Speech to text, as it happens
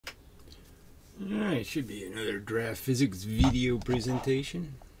Alright, should be another draft physics video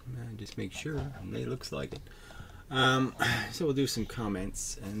presentation. Just make sure. It looks like it. So we'll do some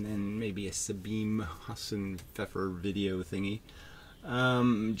comments and then maybe a Sabine Hossenfelder video thingy.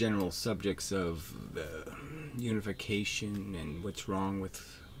 General subjects of unification and what's wrong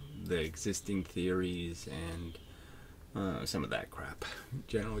with the existing theories and some of that crap,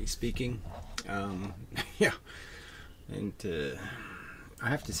 generally speaking. Yeah. And I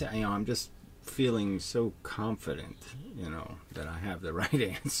have to say, I'm just feeling so confident, that I have the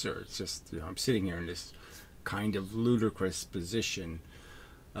right answer. It's just, I'm sitting here in this kind of ludicrous position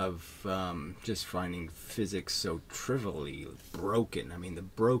of just finding physics so trivially broken. I mean, the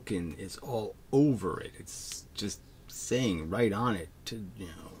broken is all over it. It's just saying right on it,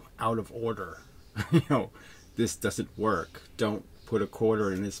 out of order. This doesn't work. Don't put a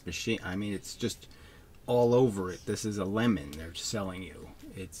quarter in this machine. I mean, it's just all over it. This is a lemon they're selling you.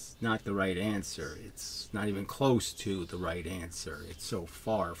 It's not the right answer. It's not even close to the right answer. It's so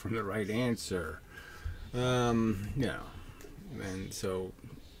far from the right answer. And so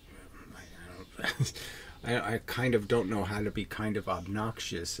I kind of don't know how to be kind of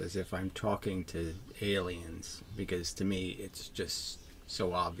obnoxious as if I'm talking to aliens, because to me it's just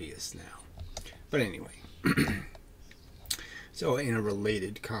so obvious now. But anyway, so in a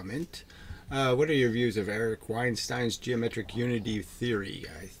related comment, what are your views of Eric Weinstein's geometric unity theory?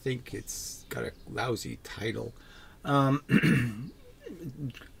 I think it's got a lousy title.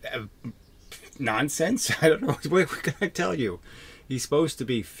 Nonsense? I don't know. What can I tell you? He's supposed to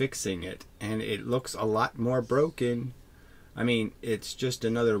be fixing it, and it looks a lot more broken. I mean, it's just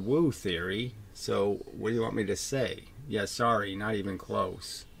another woo theory, so what do you want me to say? Yeah, sorry, not even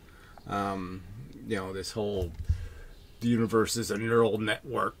close. This whole, the universe is a neural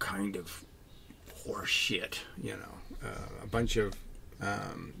network kind of horseshit, a bunch of,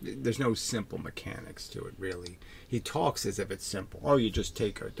 there's no simple mechanics to it, really. He talks as if it's simple. Oh, you just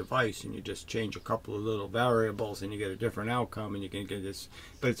take a device and you just change a couple of little variables and you get a different outcome and you can get this,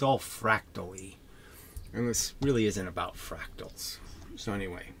 but it's all fractally. And this really isn't about fractals. So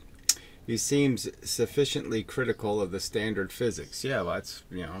anyway, he seems sufficiently critical of the standard physics. Yeah, well, that's,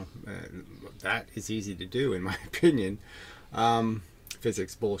 that is easy to do, in my opinion.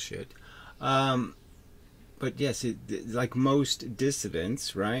 Physics bullshit. But yes, like most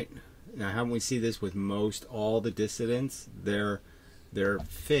dissidents, right? Now, haven't we seen this with all the dissidents? Their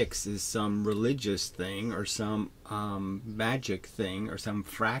fix is some religious thing, or some magic thing, or some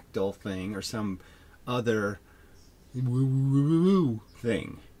fractal thing, or some other woo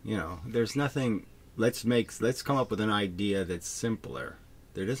thing. There's nothing. Let's come up with an idea that's simpler.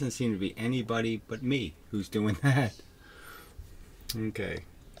 There doesn't seem to be anybody but me who's doing that. Okay.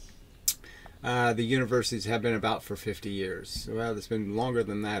 The universes have been about for 50 years. Well, it's been longer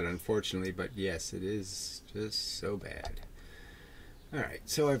than that, unfortunately, but yes, it is just so bad. Alright,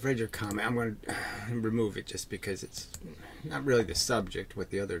 so I've read your comment. I'm going to remove it just because it's not really the subject, what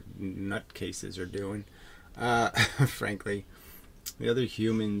the other nutcases are doing. Frankly, the other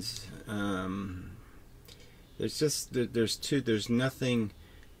humans, there's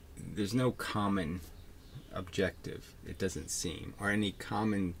no common objective, it doesn't seem, or any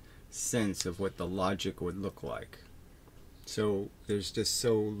common sense of what the logic would look like. So there's just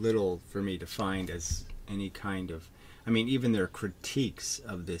so little for me to find as any kind of, even their critiques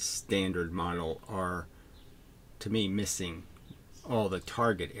of this standard model are, to me, missing all the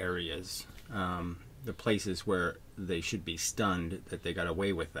target areas, the places where they should be stunned that they got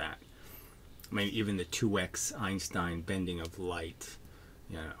away with that. Even the 2x Einstein bending of light,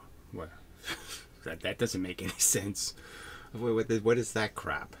 that doesn't make any sense. What is that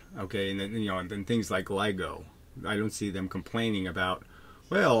crap? Okay, and then and then things like Lego. I don't see them complaining about,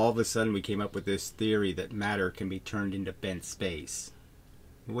 well, all of a sudden we came up with this theory that matter can be turned into bent space.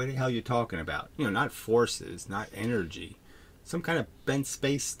 What the hell are you talking about? Not forces, not energy, some kind of bent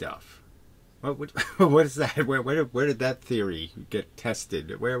space stuff. What is that? Where did that theory get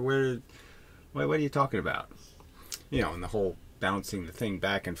tested? What are you talking about? And the whole bouncing the thing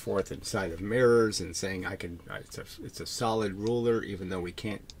back and forth inside of mirrors and saying it's a solid ruler, even though we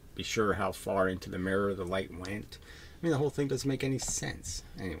can't be sure how far into the mirror the light went. The whole thing doesn't make any sense.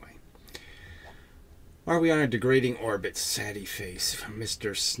 Anyway, are we on a degrading orbit? Saddy face from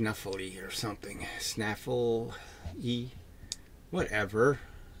Mr. Snuffly or something. Snaffle-y? Whatever.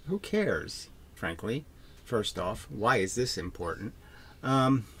 Who cares, frankly? First off, why is this important?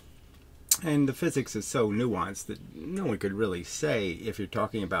 And the physics is so nuanced that no one could really say, if you're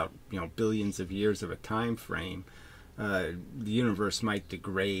talking about billions of years of a time frame, the universe might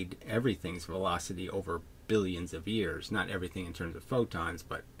degrade everything's velocity over billions of years. Not everything in terms of photons,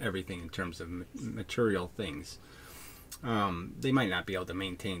 but everything in terms of material things. They might not be able to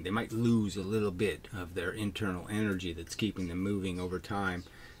maintain. They might lose a little bit of their internal energy that's keeping them moving over time,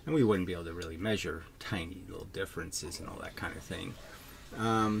 and we wouldn't be able to really measure tiny little differences and all that kind of thing.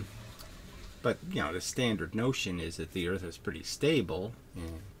 But you know, the standard notion is that the Earth is pretty stable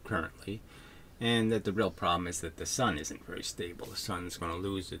currently, and that the real problem is that the sun isn't very stable. The sun's going to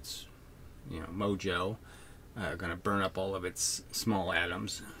lose its, you know, mojo, going to burn up all of its small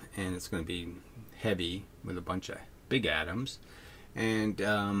atoms, and it's going to be heavy with a bunch of big atoms, and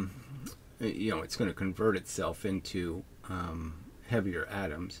you know, it's going to convert itself into heavier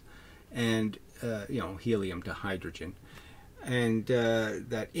atoms, and you know, helium to hydrogen, and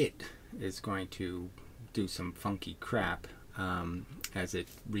that it is going to do some funky crap as it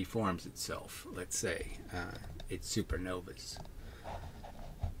reforms itself. Let's say it's supernovas,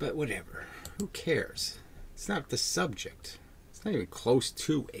 but whatever, who cares? It's not the subject. It's not even close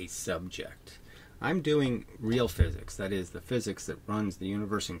to a subject. I'm doing real physics, that is, the physics that runs the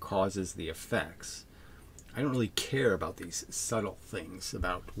universe and causes the effects. I don't really care about these subtle things,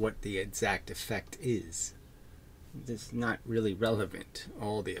 about what the exact effect is. It's not really relevant,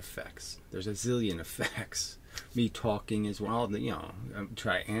 all the effects. There's a zillion effects. Me talking as well, you know,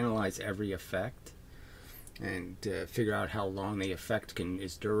 try to analyze every effect and figure out how long the effect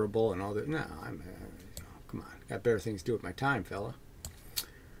is durable and all that. No, come on, got better things to do with my time, fella.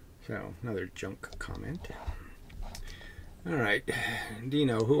 So, another junk comment. Alright,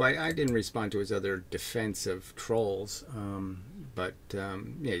 Dino, who I didn't respond to his other defense of trolls, but yeah,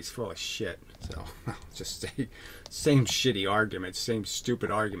 he's full of shit. So, I'll just say, same shitty arguments, same stupid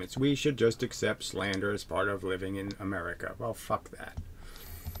arguments. We should just accept slander as part of living in America. Well, fuck that.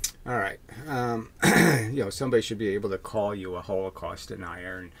 Alright, you know, somebody should be able to call you a Holocaust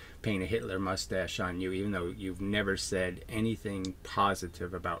denier and paint a Hitler mustache on you, even though you've never said anything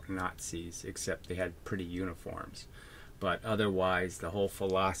positive about Nazis, except they had pretty uniforms. But otherwise, the whole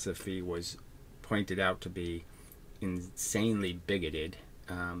philosophy was pointed out to be insanely bigoted.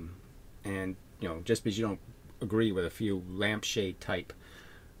 And, you know, just because you don't agree with a few lampshade type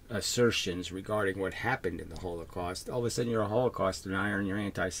assertions regarding what happened in the Holocaust, all of a sudden you're a Holocaust denier and you're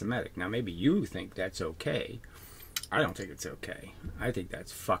anti-Semitic. Now, maybe you think that's okay. I don't think it's okay. I think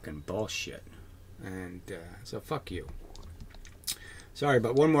that's fucking bullshit. And so fuck you. Sorry,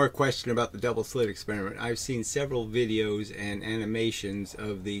 but one more question about the double slit experiment. I've seen several videos and animations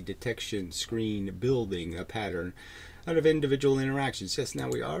of the detection screen building a pattern out of individual interactions. Yes, now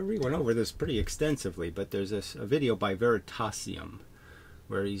we already went over this pretty extensively, but there's a video by Veritasium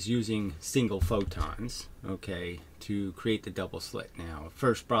where he's using single photons, okay, to create the double slit. Now,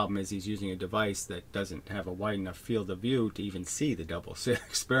 first problem is he's using a device that doesn't have a wide enough field of view to even see the double slit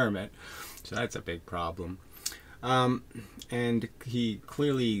experiment, so that's a big problem. And he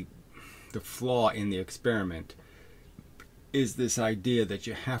clearly, the flaw in the experiment is this idea that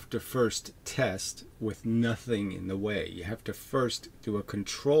you have to first test with nothing in the way. You have to first do a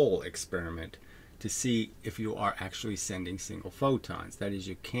control experiment to see if you are actually sending single photons. That is,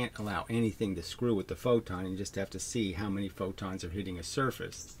 you can't allow anything to screw with the photon, and you just have to see how many photons are hitting a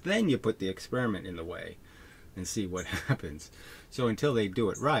surface. Then you put the experiment in the way and see what happens. So until they do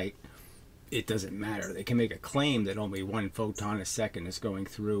it right, it doesn't matter. They can make a claim that only 1 photon a second is going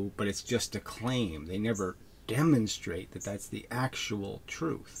through, but it's just a claim. They never demonstrate that that's the actual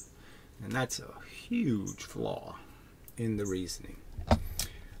truth. And that's a huge flaw in the reasoning.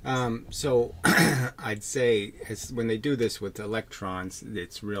 So I'd say when they do this with electrons,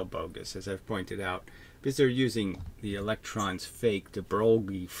 it's real bogus, as I've pointed out, because they're using the electron's fake de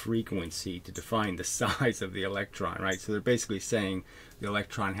Broglie frequency to define the size of the electron, right? So they're basically saying the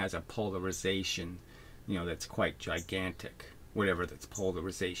electron has a polarization, you know, that's quite gigantic, whatever that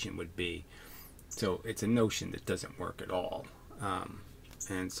polarization would be. So it's a notion that doesn't work at all.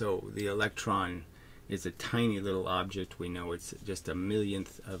 And so the electron is a tiny little object. We know it's just a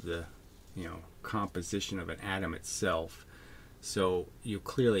millionth of the, you know, composition of an atom itself. So you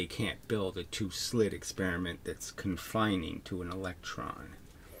clearly can't build a two-slit experiment that's confining to an electron.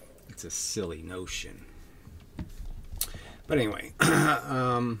 It's a silly notion. But anyway,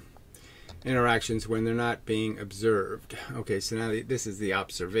 interactions when they're not being observed. Okay, so now this is the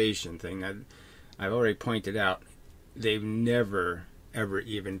observation thing. Now, I've already pointed out they've never ever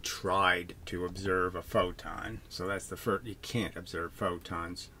even tried to observe a photon. So that's the first. You can't observe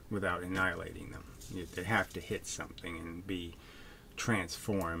photons without annihilating them. They have to hit something and be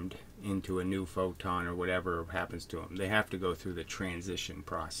transformed into a new photon or whatever happens to them. They have to go through the transition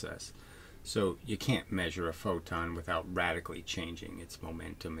process. So you can't measure a photon without radically changing its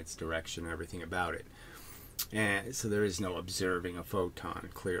momentum, its direction, everything about it. And so there is no observing a photon,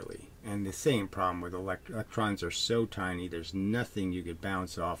 clearly. And the same problem with electrons are so tiny, there's nothing you could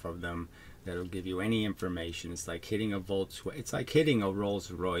bounce off of them that'll give you any information. It's like hitting it's like hitting a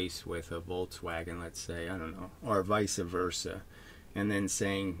Rolls Royce with a Volkswagen, let's say, I don't know, or vice versa. And then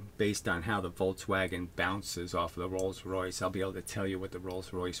saying, based on how the Volkswagen bounces off of the Rolls Royce, I'll be able to tell you what the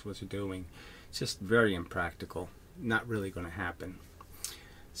Rolls Royce was doing. It's just very impractical. Not really going to happen.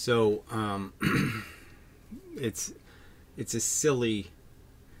 So, it's a silly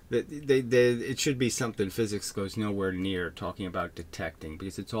it should be something physics goes nowhere near talking about detecting,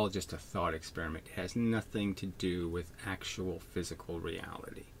 because it's all just a thought experiment. It has nothing to do with actual physical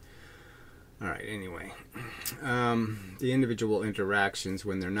reality. All right, anyway, the individual interactions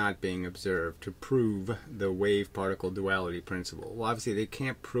when they're not being observed to prove the wave-particle duality principle. Well, obviously they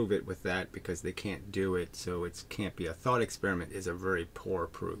can't prove it with that because they can't do it, so it can't be a thought experiment. Is a very poor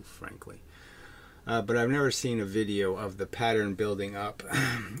proof, frankly. But I've never seen a video of the pattern building up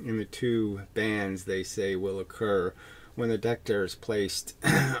in the two bands they say will occur when the detector is placed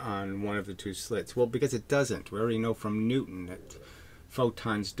on one of the two slits. Well, because it doesn't. We already know from Newton that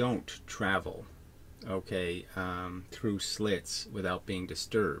photons don't travel, okay, through slits without being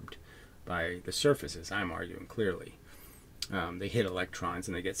disturbed by the surfaces, I'm arguing clearly. They hit electrons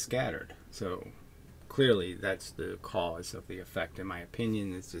and they get scattered. So clearly that's the cause of the effect, in my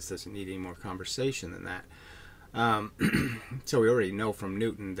opinion. It just doesn't need any more conversation than that. So we already know from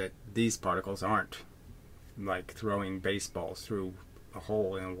Newton that these particles aren't like throwing baseballs through a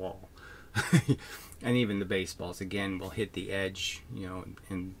hole in a wall. And even the baseballs, again, will hit the edge, you know,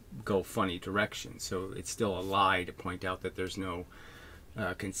 and go funny directions. So it's still a lie to point out that there's no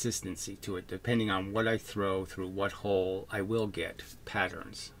consistency to it. Depending on what I throw through what hole, I will get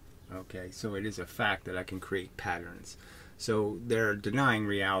patterns. Okay, so it is a fact that I can create patterns. So they're denying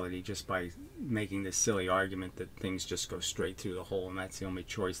reality just by making this silly argument that things just go straight through the hole, and that's the only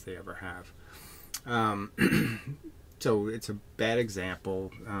choice they ever have. So it's a bad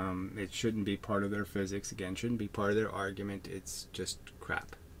example. It shouldn't be part of their physics. Again, shouldn't be part of their argument. It's just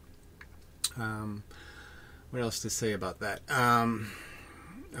crap. What else to say about that?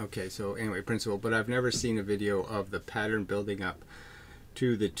 Okay, so anyway, principle. But I've never seen a video of the pattern building up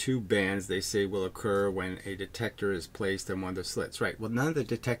to the two bands they say will occur when a detector is placed on one of the slits. Right. Well, none of the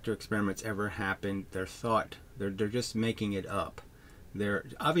detector experiments ever happened. They're thought. They're just making it up. They're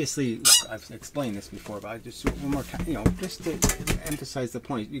obviously, I've explained this before, but I just one more time, you know, just to emphasize the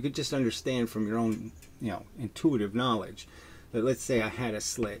point. You could just understand from your own, you know, intuitive knowledge that, let's say I had a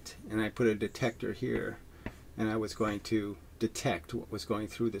slit and I put a detector here, and I was going to detect what was going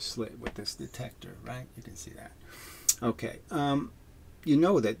through the slit with this detector, right? You can see that. Okay. You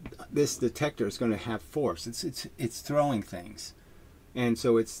know that this detector is going to have force. It's throwing things. And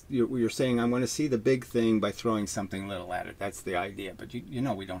so you're saying, I'm going to see the big thing by throwing something little at it. That's the idea. But you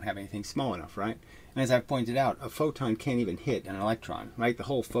know we don't have anything small enough, right? And as I've pointed out, a photon can't even hit an electron, right? The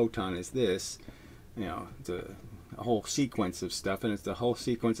whole photon is this, you know, a whole sequence of stuff, and it's the whole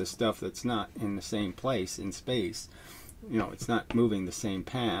sequence of stuff that's not in the same place in space. You know, it's not moving the same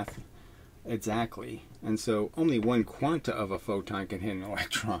path exactly. And so only one quanta of a photon can hit an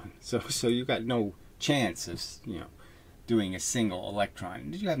electron. So you got no chance of, you know, doing a single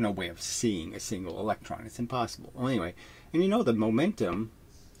electron. You have no way of seeing a single electron. It's impossible. Well, anyway, and you know the momentum,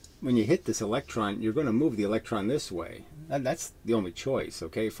 when you hit this electron, you're going to move the electron this way. That's the only choice,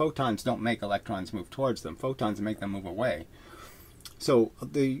 okay? Photons don't make electrons move towards them. Photons make them move away. So,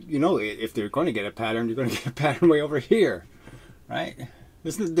 you know, if they're going to get a pattern, you're going to get a pattern way over here, right?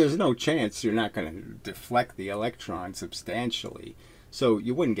 There's no chance you're not going to deflect the electron substantially. So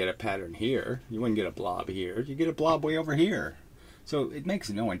you wouldn't get a pattern here. You wouldn't get a blob here. You get a blob way over here. So it makes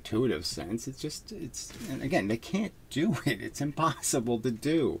no intuitive sense. And again, they can't do it. It's impossible to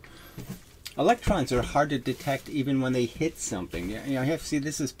do. Electrons are hard to detect even when they hit something. You know, you have to see,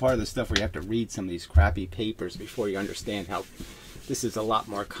 this is part of the stuff where you have to read some of these crappy papers before you understand how this is a lot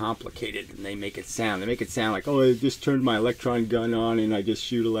more complicated than they make it sound. They make it sound like, oh, I just turned my electron gun on and I just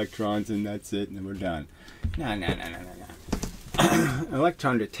shoot electrons and that's it and then we're done. No. An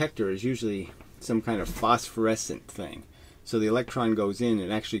electron detector is usually some kind of phosphorescent thing. So the electron goes in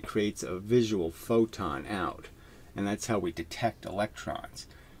and actually creates a visual photon out. And that's how we detect electrons.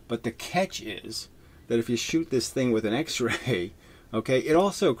 But the catch is that if you shoot this thing with an X-ray, okay, it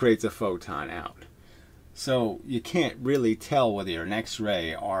also creates a photon out. So you can't really tell whether you're an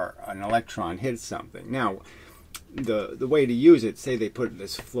X-ray or an electron hits something. Now, the way to use it, say they put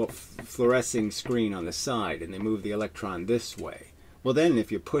this fluorescing screen on the side and they move the electron this way. Well, then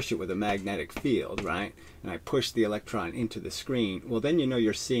if you push it with a magnetic field, right, and I push the electron into the screen, well, then you know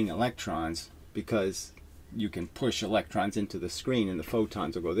you're seeing electrons because you can push electrons into the screen, and the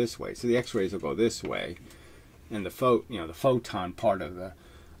photons will go this way. So the X-rays will go this way, and the photon part of the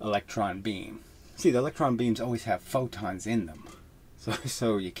electron beam. See, the electron beams always have photons in them.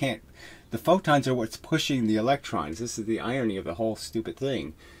 So you can't. The photons are what's pushing the electrons. This is the irony of the whole stupid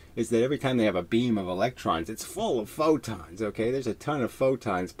thing, is that every time they have a beam of electrons, it's full of photons, okay? There's a ton of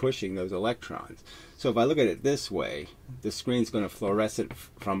photons pushing those electrons. So if I look at it this way, the screen's going to fluorescent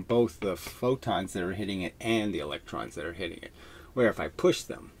from both the photons that are hitting it and the electrons that are hitting it. Where if I push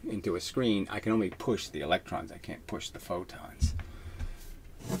them into a screen, I can only push the electrons. I can't push the photons.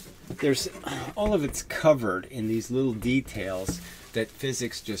 There's all of it's covered in these little details that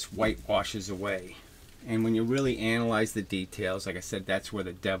physics just whitewashes away. And when you really analyze the details, like I said, that's where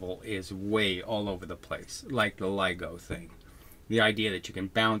the devil is way all over the place, like the LIGO thing. The idea that you can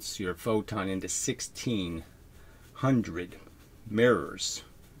bounce your photon into 1,600 mirrors,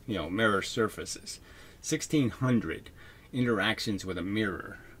 mirror surfaces, 1,600 interactions with a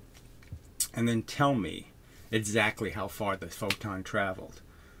mirror, and then tell me exactly how far the photon traveled,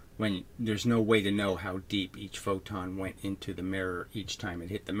 when there's no way to know how deep each photon went into the mirror each time it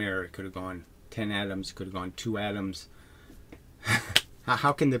hit the mirror. It could have gone 10 atoms, could have gone 2 atoms.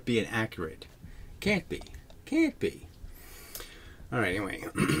 How can that be inaccurate? Can't be. Can't be. Alright, anyway.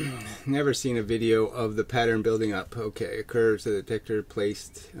 Never seen a video of the pattern building up. Okay, occurs the detector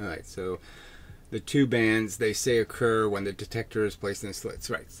placed. Alright, so the 2 bands, they say, occur when the detector is placed in the slits.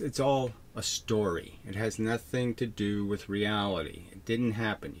 Right, it's all a story. It has nothing to do with reality. It didn't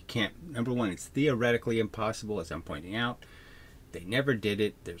happen. You can't, number one, it's theoretically impossible, as I'm pointing out. They never did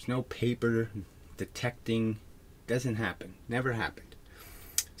it. There's no paper detecting. Doesn't happen. Never happened.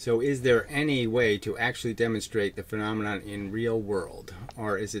 So is there any way to actually demonstrate the phenomenon in real world?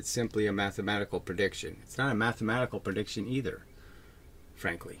 Or is it simply a mathematical prediction? It's not a mathematical prediction either,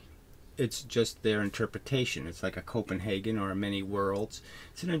 frankly. It's just their interpretation. It's like a Copenhagen or a many worlds.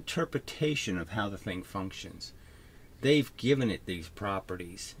 It's an interpretation of how the thing functions. They've given it these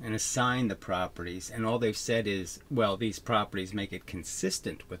properties and assigned the properties, and all they've said is, well, these properties make it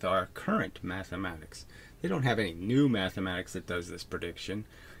consistent with our current mathematics. They don't have any new mathematics that does this prediction,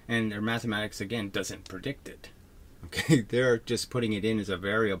 and their mathematics, again, doesn't predict it. Okay, they're just putting it in as a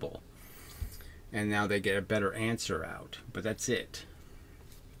variable, and now they get a better answer out, but that's it.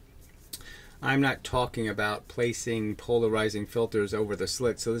 I'm not talking about placing polarizing filters over the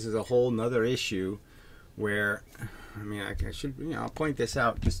slit, so this is a whole nother issue where, I mean, I should, I'll point this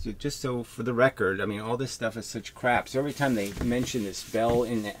out just so for the record. I mean, all this stuff is such crap. So every time they mention this Bell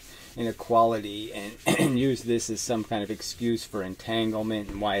inequality and use this as some kind of excuse for entanglement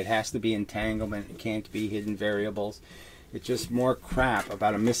and why it has to be entanglement, it can't be hidden variables, it's just more crap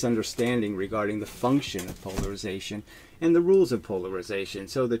about a misunderstanding regarding the function of polarization and the rules of polarization.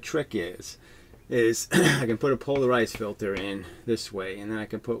 So the trick is I can put a polarized filter in this way, and then I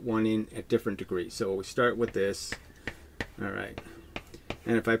can put one in at different degrees. So we start with this. All right.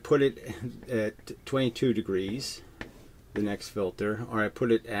 And if I put it at 22 degrees, the next filter, or I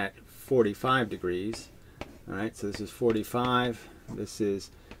put it at 45 degrees, all right, so this is 45, this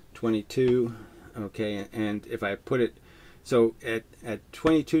is 22, okay, and if I put it, so at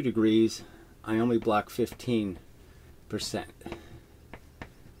 22 degrees, I only block 15%.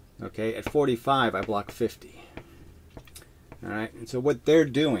 Okay, at 45, I block 50. All right, and so what they're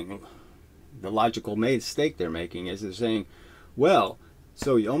doing, the logical mistake they're making is they're saying, well,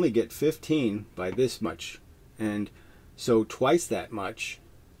 so you only get 15 by this much, and so twice that much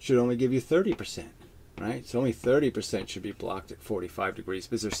should only give you 30%, right? So only 30% should be blocked at 45 degrees,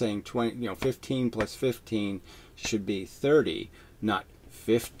 because they're saying 15 plus 15 should be 30, not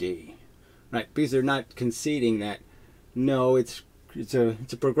 50, right? Because they're not conceding that, no, it's a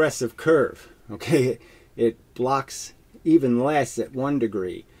progressive curve, okay? It blocks even less at 1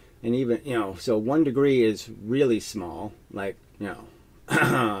 degree, and even, so 1 degree is really small, like,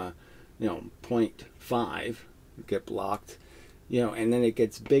 0.5 get blocked, and then it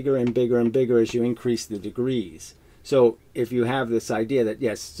gets bigger and bigger and bigger as you increase the degrees. So if you have this idea that,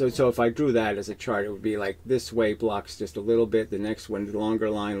 yes, so if I drew that as a chart, it would be like this way blocks just a little bit, the next one longer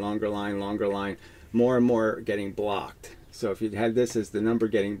line, longer line, longer line, more and more getting blocked. So if you had this as the number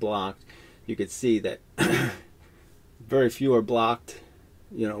getting blocked, you could see that very few are blocked,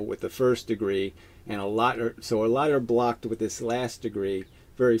 with the first degree, and a lot are blocked with this last degree.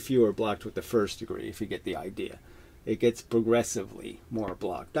 Very few are blocked with the first degree, if you get the idea. It gets progressively more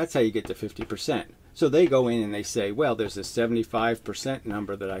blocked. That's how you get to 50%. So they go in and they say, well, there's a 75%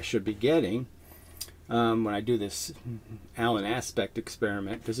 number that I should be getting. When I do this Allen aspect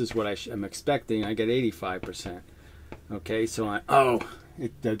experiment, this is what I'm expecting. I get 85%. Okay, so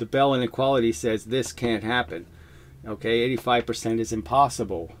the Bell inequality says this can't happen. Okay, 85% is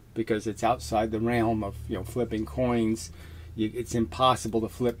impossible because it's outside the realm of, you know, flipping coins. It's impossible to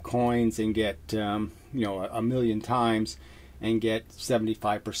flip coins and get you know, a million times and get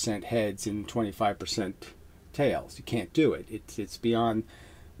 75% heads and 25% tails. You can't do it. It's beyond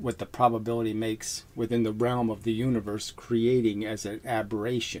what the probability makes within the realm of the universe creating as an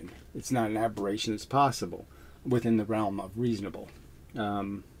aberration. It's not an aberration, it's possible within the realm of reasonable.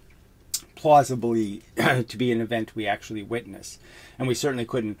 Plausibly to be an event we actually witness. And we certainly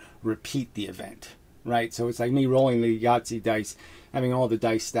couldn't repeat the event, right? So it's like me rolling the Yahtzee dice, having all the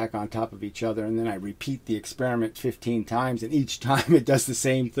dice stack on top of each other, and then I repeat the experiment 15 times, and each time it does the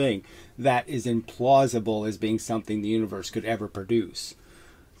same thing. That is implausible as being something the universe could ever produce.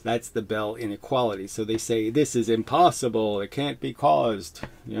 That's the Bell inequality. So they say this is impossible, it can't be caused,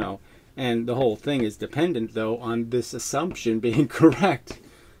 you know. And the whole thing is dependent, though, on this assumption being correct,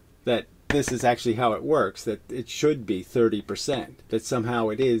 that this is actually how it works, that it should be 30%, that somehow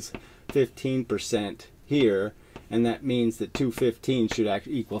it is 15% here, and that means that 215 should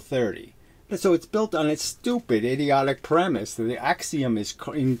actually equal 30. So it's built on a stupid, idiotic premise that the axiom is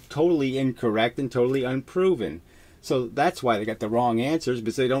totally incorrect and totally unproven. So that's why they got the wrong answers,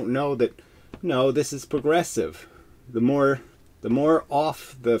 because they don't know that, no, this is progressive. The more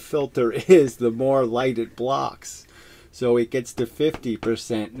off the filter is, the more light it blocks. So it gets to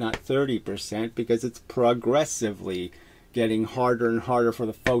 50%, not 30%, because it's progressively getting harder and harder for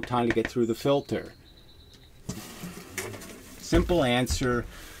the photon to get through the filter. Simple answer.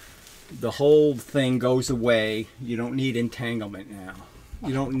 The whole thing goes away. You don't need entanglement now.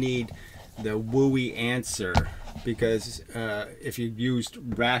 You don't need the wooey answer, because if you used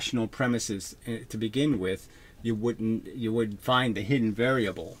rational premises to begin with, you would find the hidden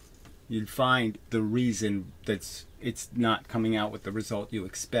variable. You'd find the reason it's not coming out with the result you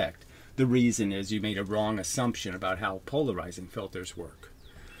expect. The reason is you made a wrong assumption about how polarizing filters work.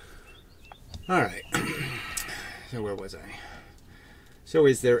 All right. So where was I? So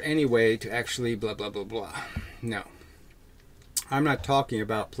is there any way to actually blah, blah, blah, blah? No. I'm not talking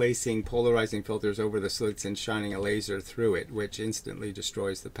about placing polarizing filters over the slits and shining a laser through it, which instantly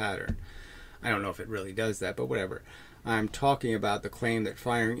destroys the pattern. I don't know if it really does that, but whatever. I'm talking about the claim that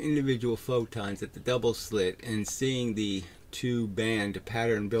firing individual photons at the double slit and seeing the two-band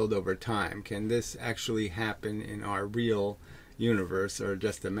pattern build over time. Can this actually happen in our real universe, or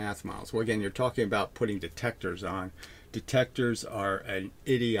just the math models? Well, again, you're talking about putting detectors on. Detectors are an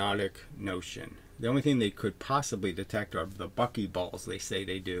idiotic notion. The only thing they could possibly detect are the buckyballs they say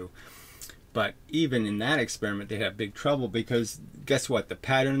they do. But even in that experiment, they have big trouble, because guess what? The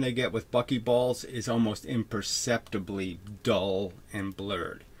pattern they get with buckyballs is almost imperceptibly dull and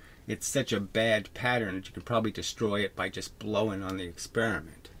blurred. It's such a bad pattern that you could probably destroy it by just blowing on the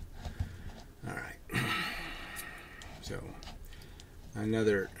experiment. All right. So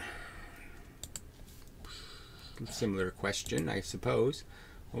another similar question, I suppose.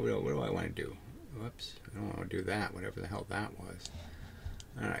 What do I want to do? Whoops, I don't want to do that, whatever the hell that was.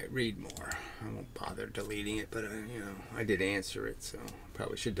 Alright, read more. I won't bother deleting it, but you know, I did answer it, so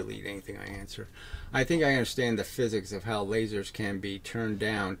probably should delete anything I answer. I think I understand the physics of how lasers can be turned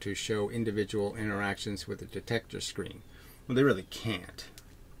down to show individual interactions with the detector screen. Well, they really can't.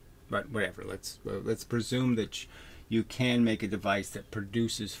 But whatever, let's presume that you can make a device that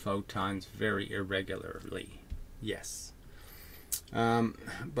produces photons very irregularly. Yes.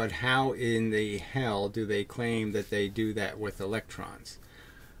 But how in the hell do they claim that they do that with electrons?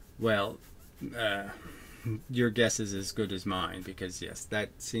 Well, your guess is as good as mine, because yes, that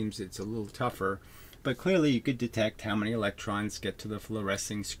seems it's a little tougher, but clearly you could detect how many electrons get to the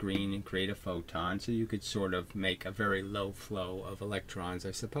fluorescing screen and create a photon, so you could sort of make a very low flow of electrons,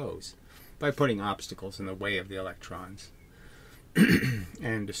 I suppose, by putting obstacles in the way of the electrons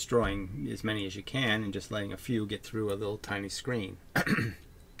and destroying as many as you can and just letting a few get through a little tiny screen.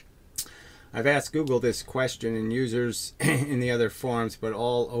 I've asked Google this question and users in the other forums, but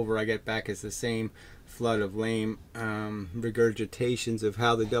all over I get back is the same flood of lame regurgitations of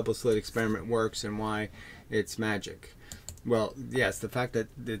how the double slit experiment works and why it's magic. Well, yes, the fact that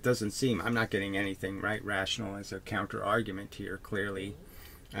it doesn't seem, I'm not getting anything right rational as a counter argument here, clearly,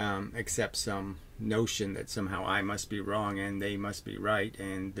 except some notion that somehow I must be wrong and they must be right,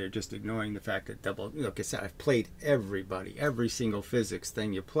 and they're just ignoring the fact that like I said, I've played every single physics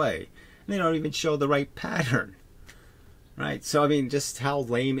thing you play, and they don't even show the right pattern, right? So I mean, just how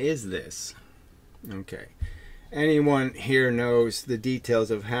lame is this? Okay, anyone here knows the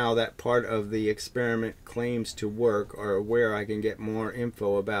details of how that part of the experiment claims to work, or where I can get more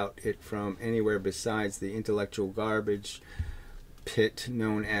info about it from anywhere besides the intellectual garbage pit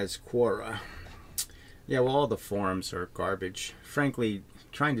known as Quora. Yeah, well, all the forums are garbage. Frankly,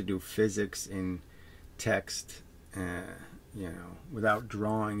 trying to do physics in text, you know, without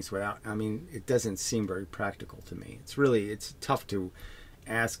drawings, I mean, it doesn't seem very practical to me. It's tough to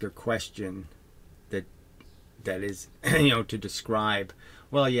ask a question that is, you know, to describe,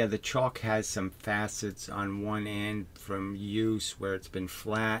 well, yeah, the chalk has some facets on one end from use where it's been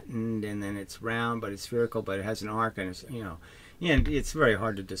flattened, and then it's round, but it's spherical, but it has an arc, and it's, you know, and it's very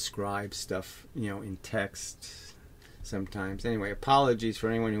hard to describe stuff, you know, in text sometimes. Anyway, apologies for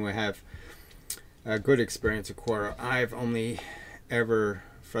anyone who have a good experience at Quora. I've only ever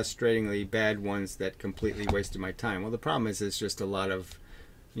frustratingly bad ones that completely wasted my time. Well, the problem is it's just a lot of,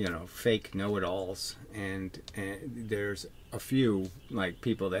 you know, fake know-it-alls, and there's a few like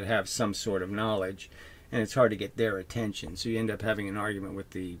people that have some sort of knowledge, and it's hard to get their attention, so you end up having an argument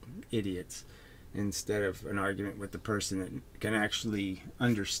with the idiots instead of an argument with the person that can actually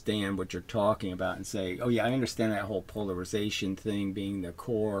understand what you're talking about and say, oh yeah, I understand that whole polarization thing being the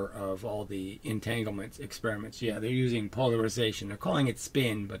core of all the entanglement experiments. Yeah, they're using polarization. They're calling it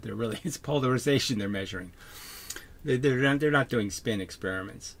spin, but it's polarization they're measuring. They're not doing spin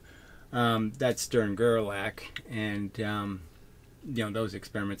experiments. That's Stern Gerlach, and you know, those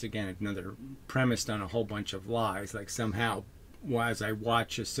experiments, again, another premised on a whole bunch of lies, like somehow as I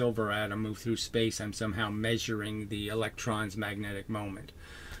watch a silver atom move through space, I'm somehow measuring the electron's magnetic moment,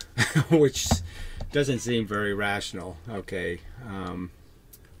 which doesn't seem very rational. Okay,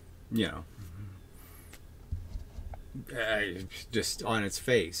 you know, just on its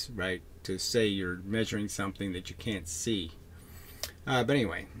face, right? To say you're measuring something that you can't see. But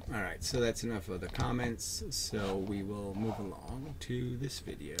anyway, all right, so that's enough of the comments, so we will move along to this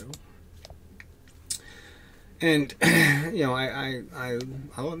video. And you know, I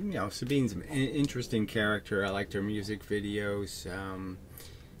you know, Sabine's an interesting character. I liked her music videos.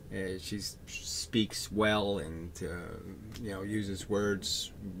 She speaks well, and you know, uses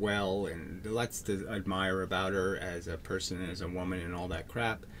words well, and lots to admire about her as a person and as a woman and all that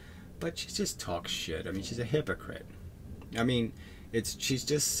crap. But she just talks shit. I mean, she's a hypocrite. I mean, she's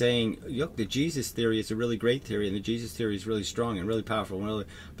just saying, look, the Jesus theory is a really great theory, and the Jesus theory is really strong and really powerful, and really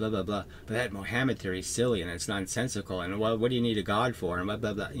blah blah blah. But that Mohammed theory is silly and it's nonsensical, and well, what do you need a God for? And blah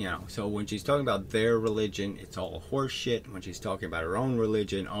blah blah. You know. So when she's talking about their religion, it's all horse shit. When she's talking about her own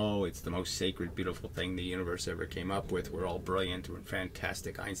religion, oh, it's the most sacred, beautiful thing the universe ever came up with. We're all brilliant, we're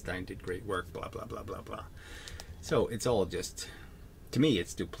fantastic. Einstein did great work. Blah blah blah blah blah. So it's all just, to me,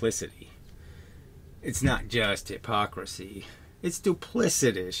 it's duplicity. It's not just hypocrisy. It's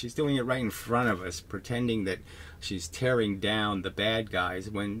duplicitous. She's doing it right in front of us, pretending that she's tearing down the bad guys,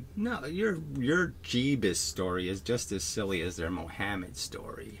 when no, your Jeebus story is just as silly as their Mohammed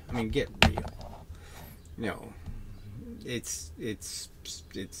story. I mean, get real. No, it's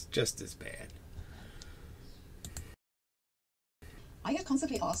just as bad. I get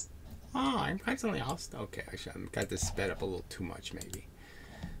constantly asked. Oh, I'm constantly asked. Okay, I've got this sped up a little too much, maybe.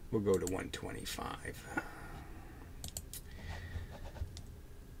 We'll go to 125.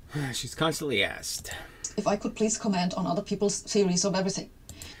 She's constantly asked if I could please comment on other people's theories of everything.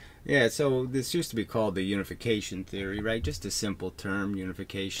 Yeah, so this used to be called the unification theory, right? Just a simple term,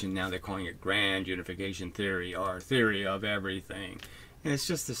 unification. Now they're calling it grand unification theory, or theory of everything. And it's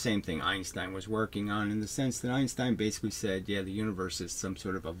just the same thing Einstein was working on, in the sense that Einstein basically said, yeah, the universe is some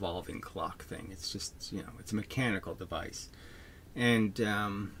sort of evolving clock thing. It's just, you know, it's a mechanical device. And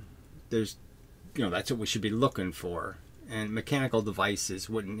there's, you know, that's what we should be looking for. And mechanical devices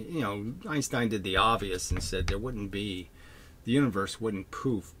wouldn't, you know, Einstein did the obvious and said there wouldn't be, the universe wouldn't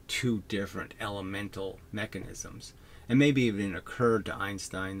prove two different elemental mechanisms. And maybe even occurred to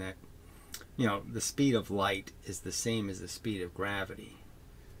Einstein that, you know, the speed of light is the same as the speed of gravity.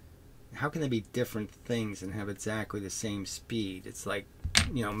 How can they be different things and have exactly the same speed? It's like,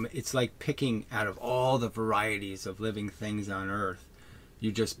 you know, it's like picking out of all the varieties of living things on Earth,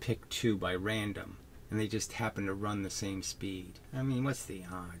 you just pick two by random, and they just happen to run the same speed. I mean, what's the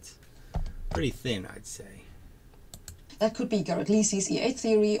odds? Pretty thin, I'd say. That could be Garrett Leacy's E8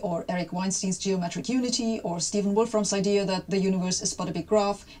 theory, or Eric Weinstein's geometric unity, or Stephen Wolfram's idea that the universe is but a big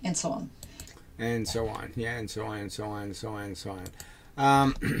graph, and so on. And so on. Yeah, and so on, and so on, and so on, and so on.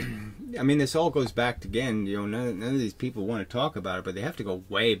 I mean, this all goes back to, again, you know, none of these people want to talk about it, but they have to go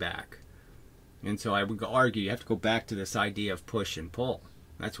way back. And so I would argue you have to go back to this idea of push and pull.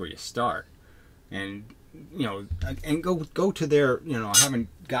 That's where you start. And you know, and go to their, you know, I haven't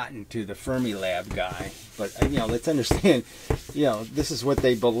gotten to the Fermilab guy, but you know, let's understand, you know, this is what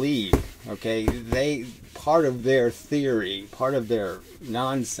they believe. Okay, part of their theory, part of their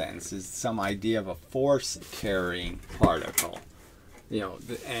nonsense is some idea of a force carrying particle. You know,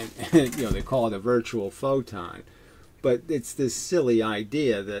 and you know, they call it a virtual photon, but it's this silly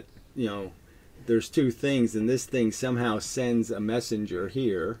idea that, you know, there's two things, and this thing somehow sends a messenger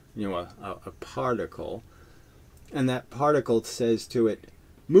here, you know, a particle, and that particle says to it,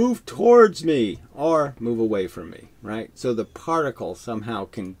 move towards me or move away from me, right? So the particle somehow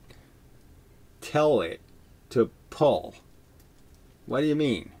can tell it to pull. What do you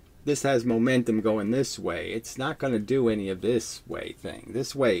mean? This has momentum going this way. It's not going to do any of this way thing.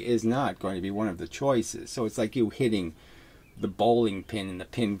 This way is not going to be one of the choices. So it's like you hitting the bowling pin and the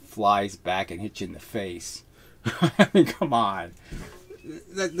pin flies back and hits you in the face. I mean, come on.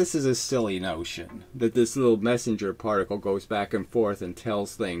 This is a silly notion that this little messenger particle goes back and forth and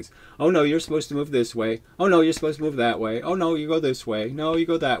tells things. Oh no, you're supposed to move this way. Oh no, you're supposed to move that way. Oh no, you go this way. No, you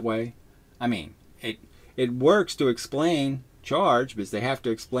go that way. I mean, it works to explain charge, because they have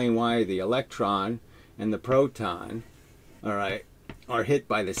to explain why the electron and the proton, all right, are hit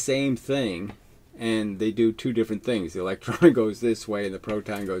by the same thing, and they do two different things. The electron goes this way and the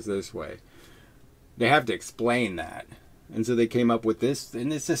proton goes this way. They have to explain that. And so they came up with this,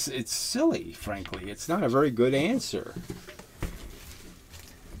 and it's just, it's silly, frankly. It's not a very good answer.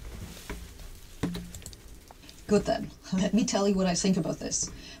 Good then, let me tell you what I think about this.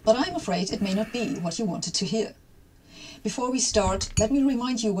 But I'm afraid it may not be what you wanted to hear. Before we start, let me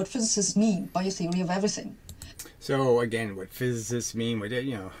remind you what physicists mean by a theory of everything. So again, what physicists mean,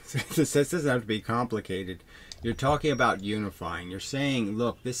 you know, this doesn't have to be complicated. You're talking about unifying. You're saying,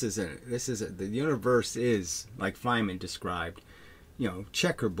 look, the universe is, like Feynman described, you know,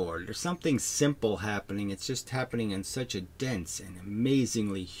 checkerboard. There's something simple happening. It's just happening in such a dense and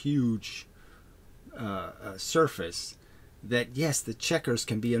amazingly huge surface that, yes, the checkers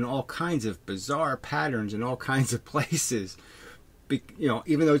can be in all kinds of bizarre patterns in all kinds of places. You know,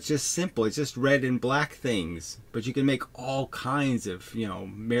 even though it's just simple, it's just red and black things, but you can make all kinds of, you know,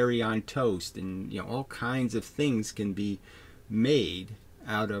 Mary on toast, and, you know, all kinds of things can be made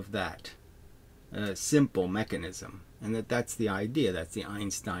out of that simple mechanism. And that's the idea, that's the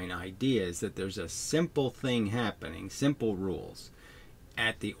Einstein idea, is that there's a simple thing happening, simple rules,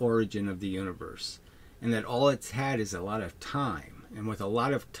 at the origin of the universe, and that all it's had is a lot of time, and with a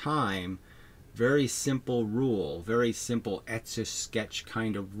lot of time, very simple rule, very simple etch-a-sketch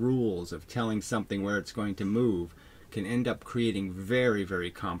kind of rules of telling something where it's going to move can end up creating very, very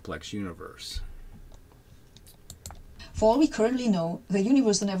complex universe. For all we currently know, the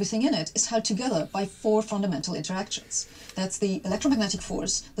universe and everything in it is held together by four fundamental interactions. That's the electromagnetic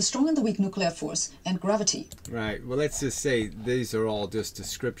force, the strong and the weak nuclear force, and gravity. Right. Well, let's just say these are all just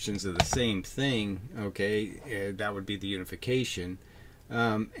descriptions of the same thing, okay? That would be the unification.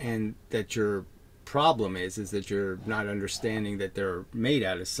 And that your problem is that you're not understanding that they're made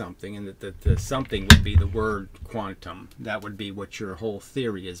out of something, and that the something would be the word quantum. That would be what your whole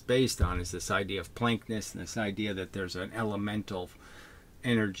theory is based on, is this idea of Planckness and this idea that there's an elemental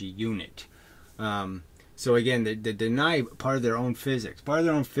energy unit. So again, they deny part of their own physics. Part of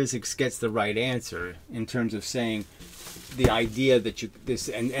their own physics gets the right answer in terms of saying the idea that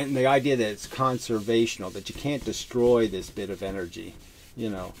and the idea that it's conservational, that you can't destroy this bit of energy. You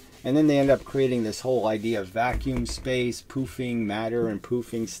know, and then they end up creating this whole idea of vacuum space, poofing matter and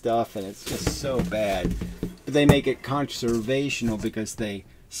poofing stuff, and it's just so bad. But they make it conservational because they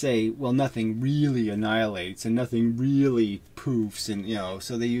say, well, nothing really annihilates and nothing really poofs, and, you know,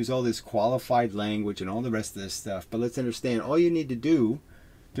 so they use all this qualified language and all the rest of this stuff. But let's understand, all you need to do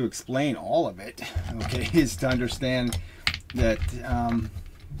to explain all of it, okay, is to understand that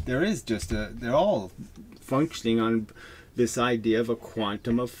they're all functioning on this idea of a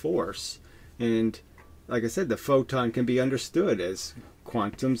quantum of force. And like I said, the photon can be understood as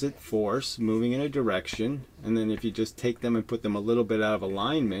quantums at force moving in a direction, and then if you just take them and put them a little bit out of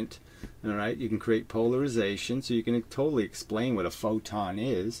alignment, all right, you can create polarization, so you can totally explain what a photon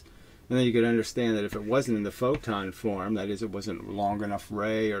is. And then you could understand that if it wasn't in the photon form, that is, it wasn't a long enough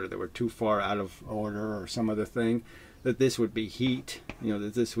ray, or they were too far out of order, or some other thing, that this would be heat, you know,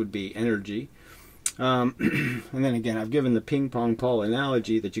 that this would be energy. And then again, I've given the ping pong ball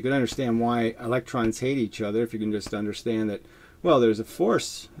analogy that you can understand why electrons hate each other if you can just understand that, well, there's a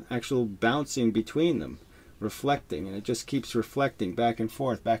force actual bouncing between them, reflecting, and it just keeps reflecting back and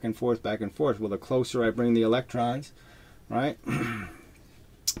forth, back and forth, back and forth. Well, the closer I bring the electrons, right,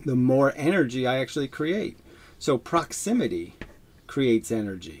 the more energy I actually create. So proximity creates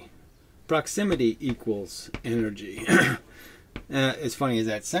energy. proximity equals energy. As funny as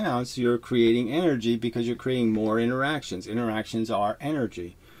that sounds, you're creating energy because you're creating more interactions. Interactions are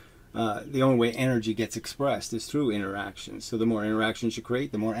energy. The only way energy gets expressed is through interactions. So the more interactions you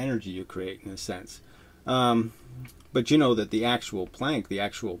create, the more energy you create, in a sense. But you know that the actual Planck, the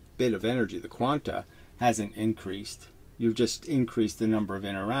actual bit of energy, the quanta, hasn't increased. You've just increased the number of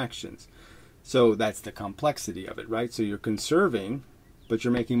interactions. So that's the complexity of it, right? So you're conserving, but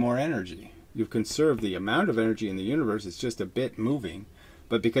you're making more energy. You've conserved the amount of energy in the universe. It's just a bit moving.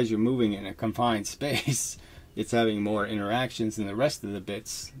 But because you're moving in a confined space, it's having more interactions than the rest of the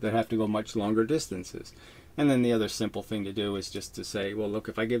bits that have to go much longer distances. And then the other simple thing to do is just to say, well, look,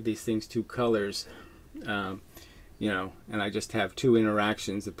 if I give these things two colors, you know, and I just have two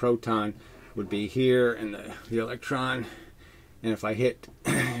interactions, the proton would be here and the electron. And if I hit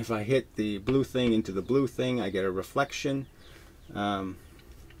the blue thing into the blue thing, I get a reflection.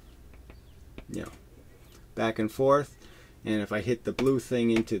 You know, back and forth. And if I hit the blue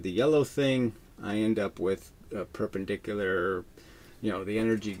thing into the yellow thing, I end up with a perpendicular, you know, the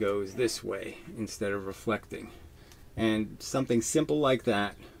energy goes this way instead of reflecting. And something simple like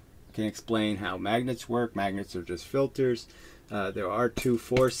that can explain how magnets work. Magnets are just filters. There are two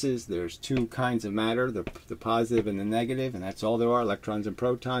forces. There's two kinds of matter, the positive and the negative, and that's all there are, electrons and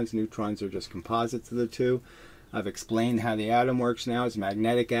protons. Neutrons are just composites of the two. I've explained how the atom works now. It's a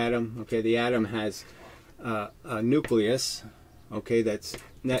magnetic atom. Okay, the atom has a nucleus, okay, that's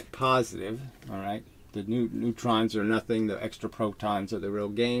net positive, all right? The neutrons are nothing. The extra protons are the real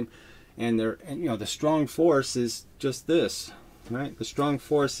game. And you know, the strong force is just this, right? The strong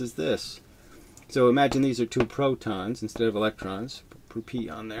force is this. So imagine these are two protons instead of electrons. Put P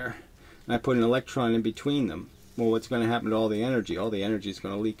on there. And I put an electron in between them. Well, what's going to happen to all the energy? All the energy is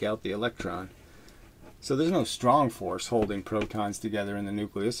going to leak out the electron. So there's no strong force holding protons together in the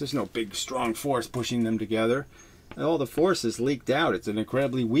nucleus. There's no big strong force pushing them together. All the force is leaked out. It's an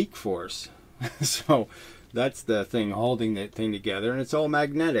incredibly weak force. So that's the thing holding that thing together. And it's all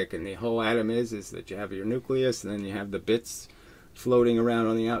magnetic. And the whole atom is that you have your nucleus and then you have the bits floating around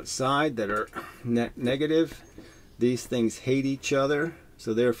on the outside that are negative. These things hate each other.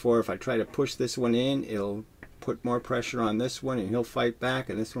 So therefore, if I try to push this one in, it'll put more pressure on this one and he'll fight back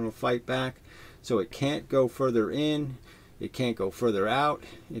and this one will fight back. So it can't go further in, it can't go further out,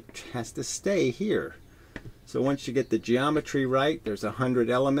 it has to stay here. So once you get the geometry right, there's 100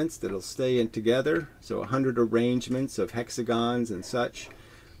 elements that'll stay in together. So 100 arrangements of hexagons and such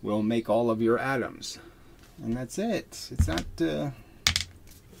will make all of your atoms. And that's it. It's not,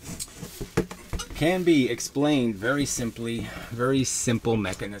 can be explained very simply, very simple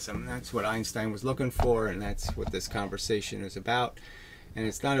mechanism. That's what Einstein was looking for, and that's what this conversation is about. And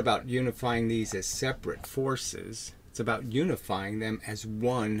it's not about unifying these as separate forces. It's about unifying them as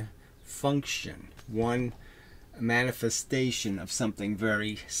one function, one manifestation of something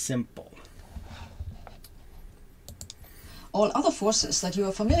very simple. All other forces that you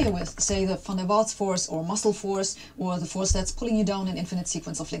are familiar with, say the van der Waals force or muscle force, or the force that's pulling you down an infinite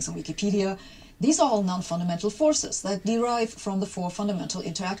sequence of links on Wikipedia, these are all non-fundamental forces that derive from the four fundamental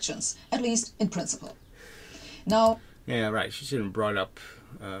interactions, at least in principle. Now, yeah, right. She shouldn't have brought up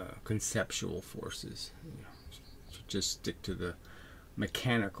conceptual forces. You know, should just stick to the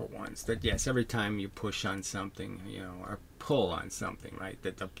mechanical ones. That yes, every time you push on something, you know, or pull on something, right?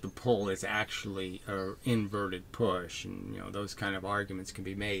 That the pull is actually an inverted push, and you know those kind of arguments can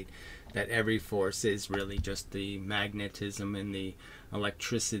be made. That every force is really just the magnetism and the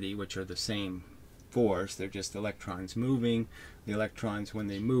electricity, which are the same force. They're just electrons moving. The electrons, when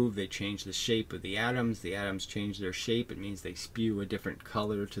they move, they change the shape of the atoms. The atoms change their shape. It means they spew a different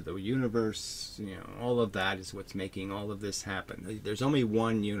color to the universe. You know, all of that is what's making all of this happen. There's only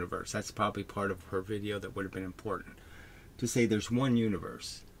one universe. That's probably part of her video that would have been important. To say there's one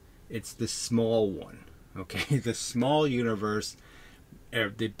universe. It's the small one. Okay? The small universe,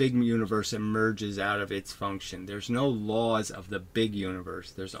 the big universe emerges out of its function. There's no laws of the big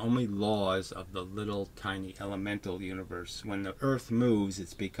universe. There's only laws of the little tiny elemental universe. When the Earth moves,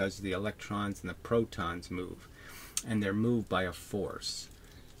 it's because the electrons and the protons move. And they're moved by a force.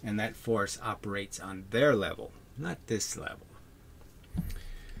 And that force operates on their level, not this level.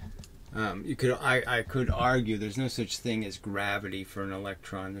 I could argue there's no such thing as gravity for an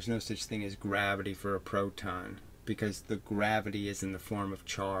electron. There's no such thing as gravity for a proton, because the gravity is in the form of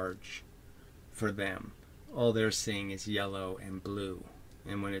charge for them. All they're seeing is yellow and blue.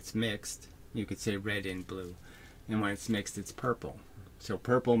 And when it's mixed, you could say red and blue. And when it's mixed, it's purple. So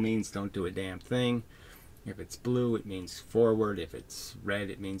purple means don't do a damn thing. If it's blue, it means forward. If it's red,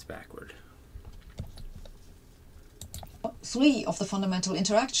 it means backward. three of the fundamental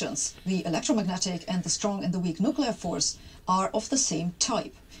interactions, the electromagnetic and the strong and the weak nuclear force, are of the same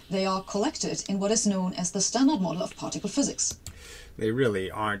type. They are collected in what is known as the Standard Model of particle physics. They really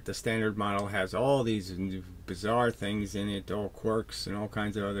aren't. The Standard Model has all these bizarre things in it, all quirks and all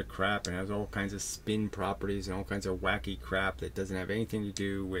kinds of other crap, and has all kinds of spin properties and all kinds of wacky crap that doesn't have anything to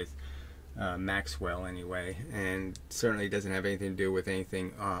do with Maxwell anyway, and certainly doesn't have anything to do with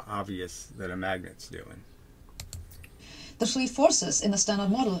anything obvious that a magnet's doing. The three forces in the Standard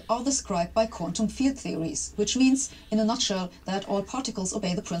Model are described by quantum field theories, which means, in a nutshell, that all particles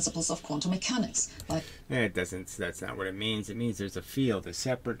obey the principles of quantum mechanics. It doesn't. That's not what it means. It means there's a field, a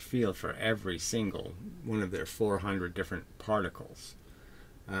separate field for every single one of their 400 different particles.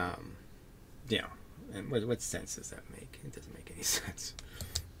 And what sense does that make? It doesn't make any sense.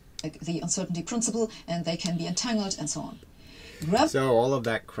 Like the uncertainty principle, and they can be entangled, and so on. So all of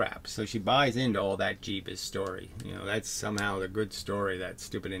that crap. So she buys into all that Jeebus story. That's somehow the good story, that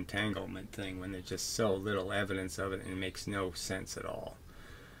stupid entanglement thing, when there's just so little evidence of it and it makes no sense at all.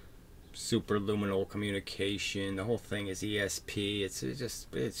 Superluminal communication, the whole thing is ESP.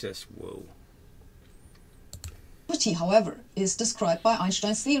 It's just woo. Gravity, however, is described by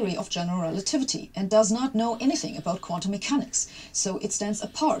Einstein's theory of general relativity and does not know anything about quantum mechanics, so it stands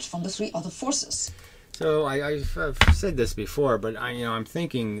apart from the three other forces. So I've said this before, but I'm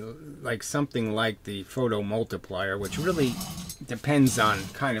thinking like something like the photomultiplier, which really depends on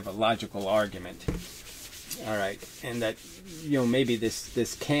kind of a logical argument. All right, and that maybe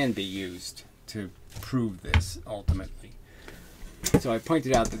this can be used to prove this ultimately. So I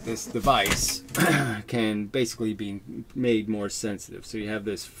pointed out that this device can basically be made more sensitive. So you have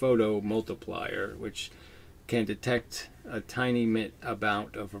this photomultiplier, which can detect a tiny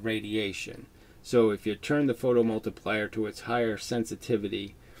amount of radiation. So if you turn the photomultiplier to its higher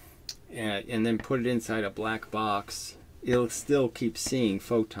sensitivity and then put it inside a black box, it'll still keep seeing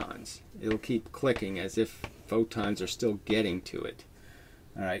photons. It'll keep clicking as if photons are still getting to it.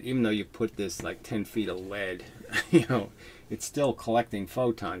 All right, even though you put this like 10 feet of lead, it's still collecting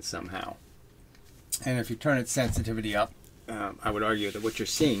photons somehow. And if you turn its sensitivity up, I would argue that what you're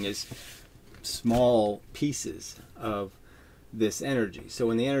seeing is small pieces of this energy. So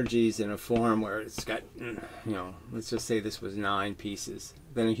when the energy is in a form where it's got, let's just say this was 9 pieces,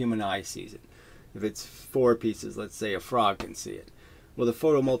 then a human eye sees it. If it's 4 pieces, let's say a frog can see it. Well, the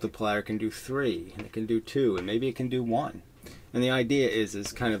photomultiplier can do 3, and it can do 2, and maybe it can do 1. And the idea is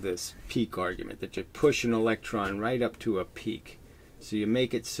kind of this peak argument, that you push an electron right up to a peak. So you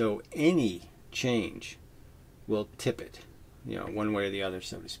make it so any change will tip it, one way or the other,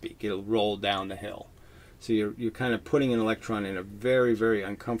 so to speak. It'll roll down the hill. So you're kind of putting an electron in a very, very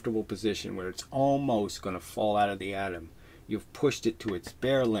uncomfortable position where it's almost going to fall out of the atom. You've pushed it to its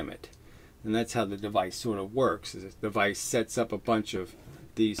bare limit. And that's how the device sort of works. Is the device sets up a bunch of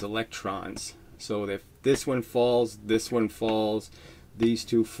these electrons. So if this one falls, these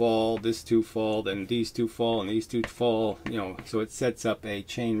two fall, this two fall, then these two fall, and these two fall. So it sets up a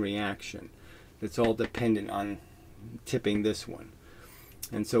chain reaction that's all dependent on tipping this one.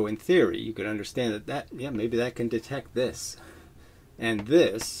 And so in theory, you could understand that maybe that can detect this. And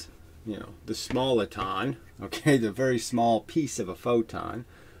this, the smalliton, okay, the very small piece of a photon,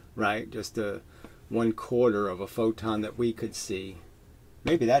 right, just a 1/4 of a photon that we could see,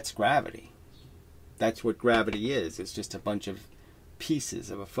 maybe that's gravity. That's what gravity is. It's just a bunch of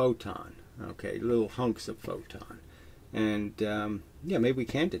pieces of a photon, okay, little hunks of photon. And maybe we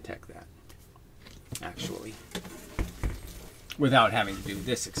can detect that, actually, without having to do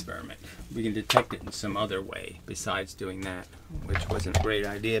this experiment. We can detect it in some other way besides doing that, which wasn't a great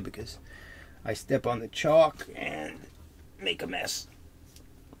idea because I step on the chalk and make a mess.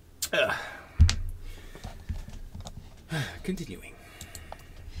 Continuing.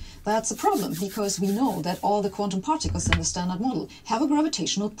 That's a problem, because we know that all the quantum particles in the Standard Model have a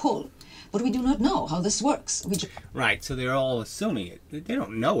gravitational pull, but we do not know how this works. Right, so they're all assuming it. They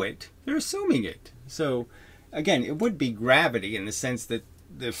don't know it. They're assuming it. So again, it would be gravity in the sense that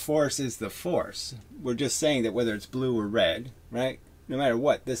the force is the force. We're just saying that whether it's blue or red, right? No matter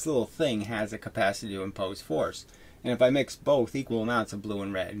what, this little thing has a capacity to impose force. And if I mix both equal amounts of blue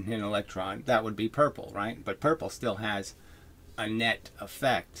and red in an electron, that would be purple, right? But purple still has a net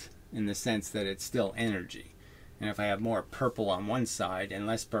effect in the sense that it's still energy. And if I have more purple on one side and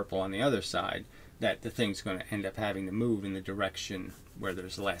less purple on the other side, that the thing's going to end up having to move in the direction where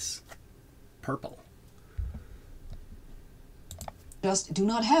there's less purple. Just do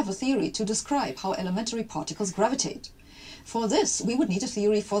not have a theory to describe how elementary particles gravitate. For this, we would need a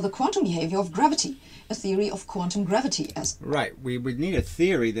theory for the quantum behavior of gravity, a theory of quantum gravity as... Right, we would need a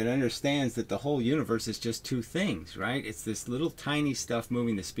theory that understands that the whole universe is just two things, right? It's this little tiny stuff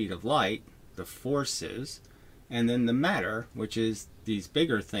moving the speed of light, the forces, and then the matter, which is these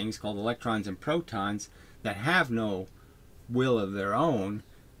bigger things called electrons and protons that have no will of their own,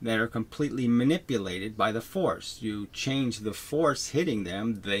 that are completely manipulated by the force. You change the force hitting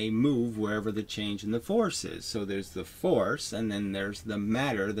them, they move wherever the change in the force is. So there's the force, and then there's the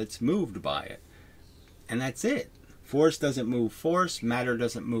matter that's moved by it. And that's it. Force doesn't move force, matter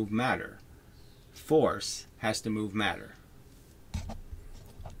doesn't move matter. Force has to move matter.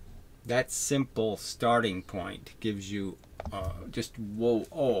 That simple starting point gives you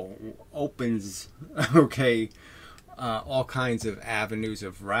opens, okay, all kinds of avenues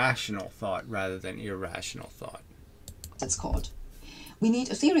of rational thought rather than irrational thought. It's called. We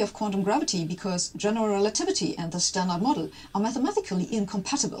need a theory of quantum gravity because general relativity and the Standard Model are mathematically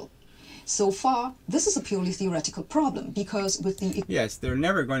incompatible. So far, this is a purely theoretical problem because with the... Yes, they're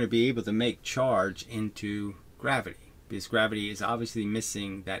never going to be able to make charge into gravity because gravity is obviously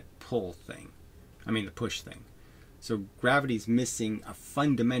missing that pull thing. I mean the push thing. So gravity's missing a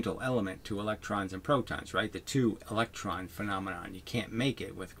fundamental element to electrons and protons, right? The two electron phenomenon. You can't make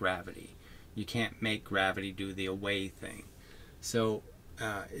it with gravity. You can't make gravity do the away thing. So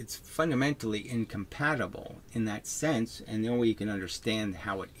it's fundamentally incompatible in that sense, and the only way you can understand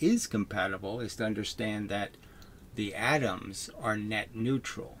how it is compatible is to understand that the atoms are net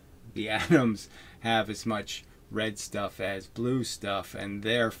neutral. The atoms have as much red stuff as blue stuff, and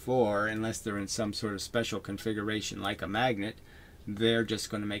therefore, unless they're in some sort of special configuration like a magnet, they're just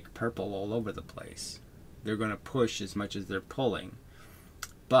going to make purple all over the place. They're going to push as much as they're pulling.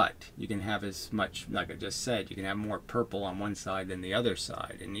 But you can have as much, like I just said, you can have more purple on one side than the other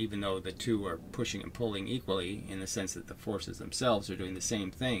side. And even though the two are pushing and pulling equally, in the sense that the forces themselves are doing the same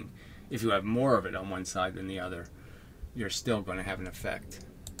thing, if you have more of it on one side than the other, you're still going to have an effect.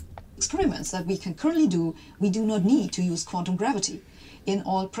 Experiments that we can currently do, we do not need to use quantum gravity. In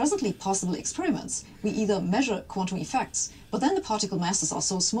all presently possible experiments, we either measure quantum effects, but then the particle masses are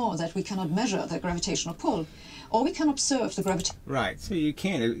so small that we cannot measure their gravitational pull, or we can observe the gravity. Right, so you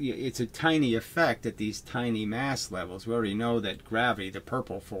can't, it's a tiny effect at these tiny mass levels. We already know that gravity, the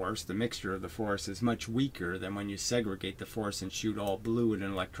purple force, the mixture of the force, is much weaker than when you segregate the force and shoot all blue at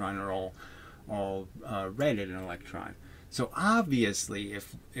an electron or all red at an electron. So obviously,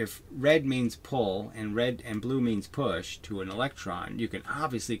 if red means pull and red and blue means push to an electron, you can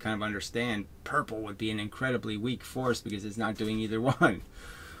obviously kind of understand purple would be an incredibly weak force because it's not doing either one.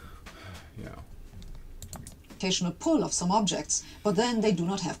 You know. Gravitational pull of some objects, but then they do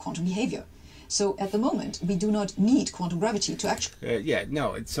not have quantum behavior. So at the moment, we do not need quantum gravity to actually...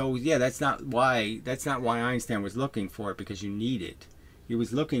 that's not why Einstein was looking for it, because you need it. He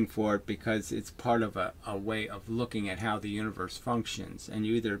was looking for it because it's part of a way of looking at how the universe functions. And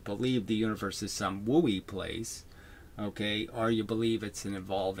you either believe the universe is some wooey place, okay, or you believe it's an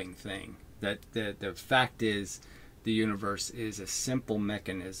evolving thing. That the fact is the universe is a simple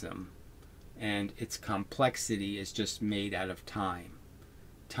mechanism, and its complexity is just made out of time.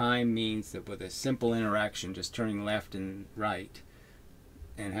 Time means that with a simple interaction, just turning left and right,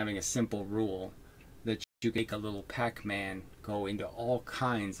 and having a simple rule, that you make a little Pac-Man go into all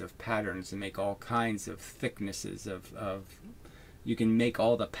kinds of patterns and make all kinds of thicknesses of you can make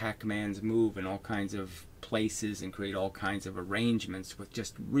all the Pac-Mans move in all kinds of places and create all kinds of arrangements with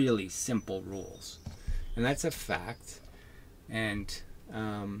just really simple rules. And that's a fact, and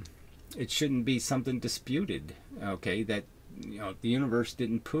it shouldn't be something disputed, okay, that the universe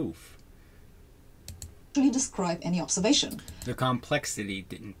didn't poof. Describe any observation. The complexity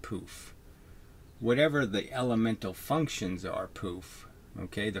didn't poof. Whatever the elemental functions are, poof,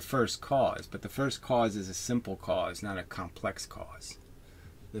 okay, the first cause. But the first cause is a simple cause, not a complex cause.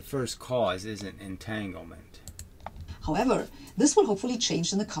 The first cause isn't entanglement. However, this will hopefully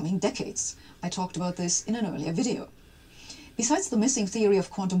change in the coming decades. I talked about this in an earlier video. Besides the missing theory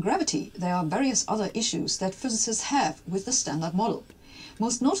of quantum gravity, there are various other issues that physicists have with the Standard Model.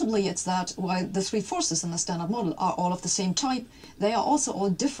 Most notably, it's that while the three forces in the Standard Model are all of the same type, they are also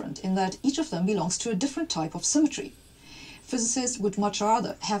all different in that each of them belongs to a different type of symmetry. Physicists would much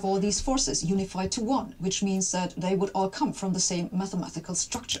rather have all these forces unified to one, which means that they would all come from the same mathematical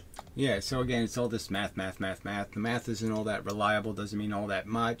structure. Yeah, so again, it's all this math. The math isn't all that reliable, doesn't mean all that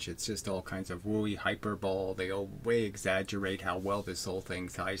much. It's just all kinds of wooey hyperbole. They way exaggerate how well this whole thing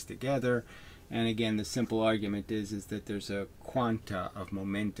ties together. And again, the simple argument is that there's a quanta of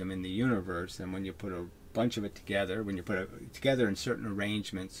momentum in the universe, and when you put a bunch of it together, when you put it together in certain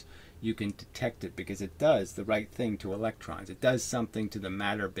arrangements, you can detect it because it does the right thing to electrons. It does something to the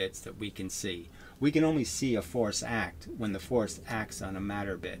matter bits that we can see. We can only see a force act when the force acts on a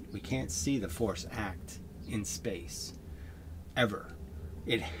matter bit. We can't see the force act in space, ever.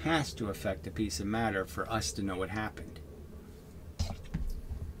 It has to affect a piece of matter for us to know what happened.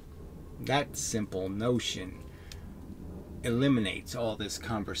 That simple notion eliminates all this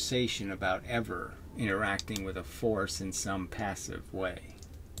conversation about ever interacting with a force in some passive way.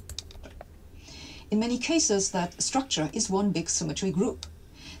 In many cases, that structure is one big symmetry group.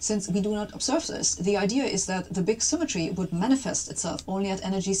 Since we do not observe this, the idea is that the big symmetry would manifest itself only at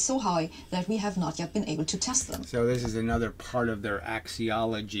energies so high that we have not yet been able to test them. So this is another part of their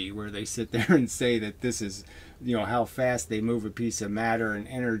axiology where they sit there and say that this is, how fast they move a piece of matter and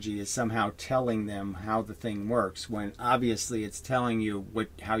energy is somehow telling them how the thing works, when obviously it's telling you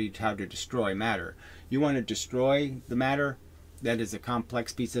how to destroy matter. You want to destroy the matter that is a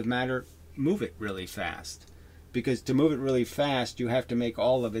complex piece of matter, move it really fast. Because to move it really fast, you have to make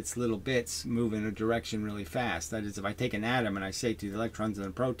all of its little bits move in a direction really fast. That is, if I take an atom and I say to the electrons and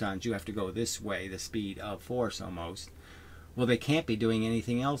the protons, you have to go this way, the speed of force almost. Well, they can't be doing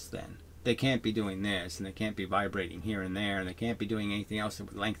anything else then. They can't be doing this, and they can't be vibrating here and there, and they can't be doing anything else that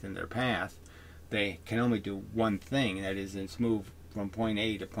would lengthen their path. They can only do one thing, that is, it's move from point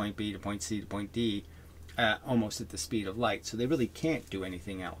A to point B to point C to point D, almost at the speed of light. So they really can't do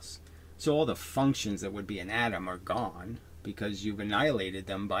anything else. So all the functions that would be an atom are gone because you've annihilated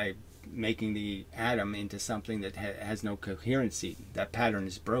them by making the atom into something that has no coherency. That pattern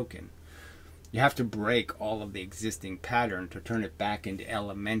is broken. You have to break all of the existing pattern to turn it back into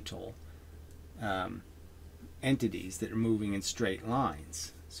elemental entities that are moving in straight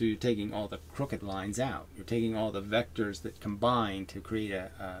lines. So you're taking all the crooked lines out. You're taking all the vectors that combine to create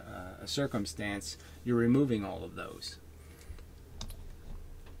a circumstance. You're removing all of those.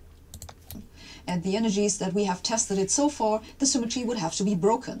 At the energies that we have tested it so far, the symmetry would have to be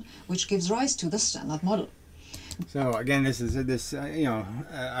broken, which gives rise to the standard model. So again,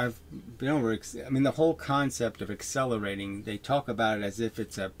 I've been over. The whole concept of accelerating, they talk about it as if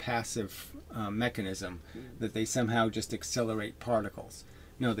it's a passive mechanism, that they somehow just accelerate particles.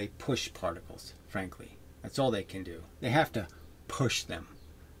 No, they push particles. Frankly, that's all they can do. They have to push them,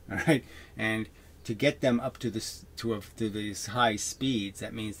 all right, and to get them up to these high speeds,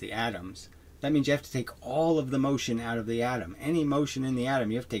 that means the atoms. That means you have to take all of the motion out of the atom. Any motion in the atom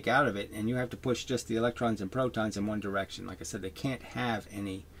you have to take out of it, and you have to push just the electrons and protons in one direction. Like I said, they can't have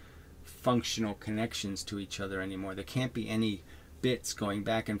any functional connections to each other anymore. There can't be any bits going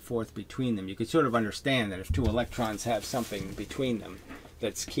back and forth between them. You could sort of understand that if two electrons have something between them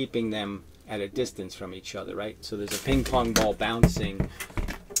that's keeping them at a distance from each other, right? So there's a ping pong ball bouncing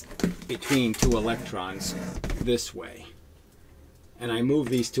between two electrons this way, and I move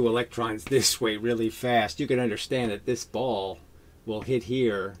these two electrons this way really fast, you can understand that this ball will hit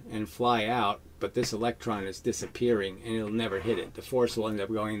here and fly out, but this electron is disappearing and it'll never hit it. The force will end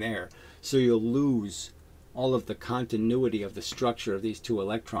up going there. So you'll lose all of the continuity of the structure of these two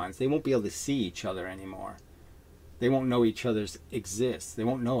electrons. They won't be able to see each other anymore. They won't know each other's exists. They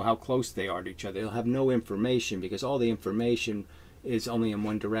won't know how close they are to each other. They'll have no information because all the information is only in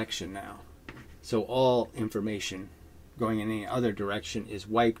one direction now. So all information going in any other direction is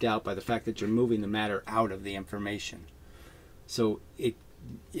wiped out by the fact that you're moving the matter out of the information. So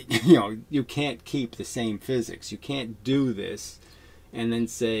you can't keep the same physics. You can't do this and then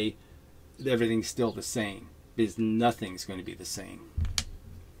say everything's still the same, because nothing's going to be the same.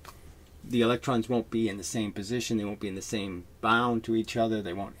 The electrons won't be in the same position. They won't be in the same bound to each other.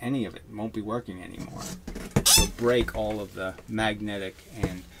 They won't, any of it won't be working anymore. So break all of the magnetic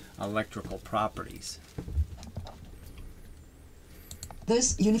and electrical properties.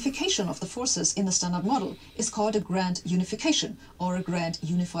 This unification of the forces in the standard model is called a grand unification, or a grand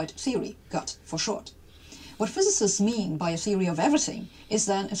unified theory, GUT for short. What physicists mean by a theory of everything is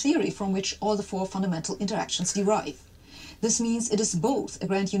then a theory from which all the four fundamental interactions derive. This means it is both a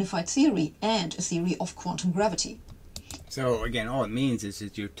grand unified theory and a theory of quantum gravity. So again, all it means is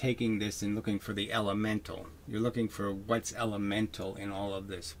that you're taking this and looking for the elemental. You're looking for what's elemental in all of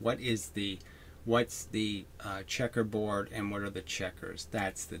this. What's the checkerboard and what are the checkers?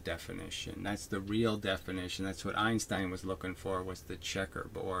 That's the definition. That's the real definition. That's what Einstein was looking for, was the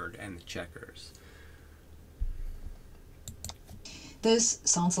checkerboard and the checkers. This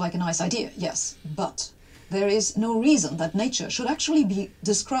sounds like a nice idea, yes, but there is no reason that nature should actually be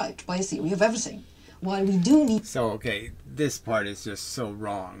described by a theory of everything. While we do need... So, okay, this part is just so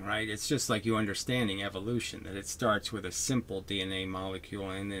wrong, right? It's just like you understanding evolution, that it starts with a simple DNA molecule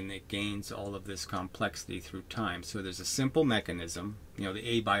and then it gains all of this complexity through time. So there's a simple mechanism, you know,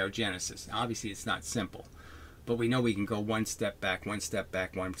 the abiogenesis. Obviously it's not simple, but we know we can go one step back, one step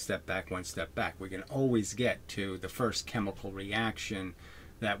back, one step back, one step back. We can always get to the first chemical reaction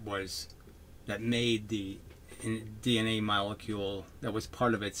that made the DNA molecule that was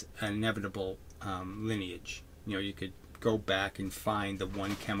part of its inevitable lineage. You know, you could go back and find the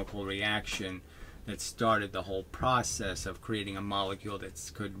one chemical reaction that started the whole process of creating a molecule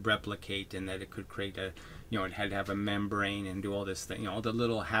that could replicate, and that it could create a, you know, it had to have a membrane and do all this thing, you know, all the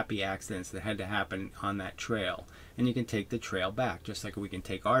little happy accidents that had to happen on that trail. And you can take the trail back, just like we can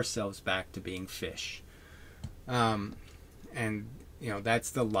take ourselves back to being fish. And, you know,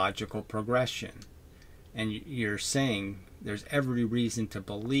 that's the logical progression. And you're saying there's every reason to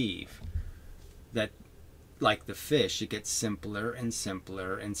believe that, like the fish, it gets simpler and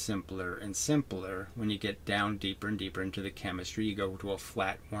simpler and simpler and simpler when you get down deeper and deeper into the chemistry. You go to a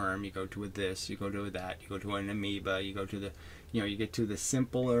flatworm, you go to a this, you go to that, you go to an amoeba, you go to the, you know, you get to the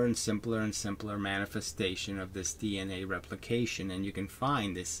simpler and simpler and simpler manifestation of this DNA replication, and you can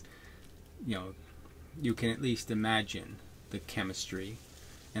find this, you know, you can at least imagine the chemistry,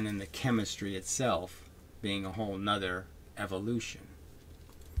 and then the chemistry itself being a whole nother evolution.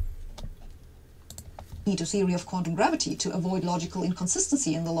 Need a theory of quantum gravity to avoid logical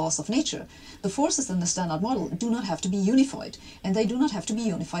inconsistency in the laws of nature. The forces in the standard model do not have to be unified, and they do not have to be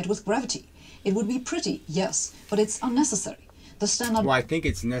unified with gravity. It would be pretty, yes, but it's unnecessary. The standard... Well, I think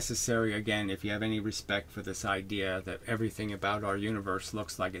it's necessary, again, if you have any respect for this idea that everything about our universe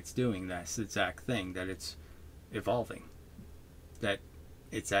looks like it's doing this exact thing, that it's evolving, that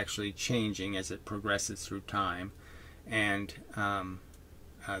it's actually changing as it progresses through time, and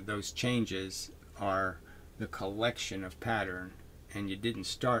those changes are the collection of pattern, and you didn't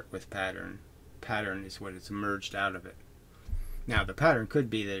start with pattern. Pattern is what has emerged out of it. Now, the pattern could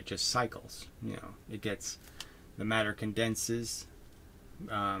be that it just cycles. You know, it gets, the matter condenses,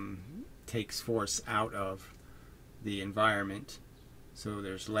 takes force out of the environment, so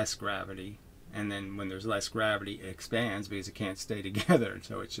there's less gravity, and then when there's less gravity, it expands because it can't stay together.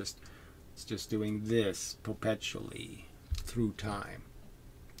 So it's just doing this perpetually through time.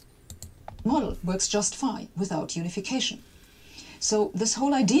 Model works just fine without unification. So this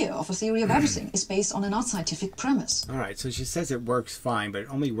whole idea of a theory of everything is based on an unscientific premise. All right, so she says it works fine, but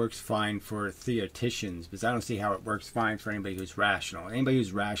it only works fine for theoreticians, because I don't see how it works fine for anybody who's rational. Anybody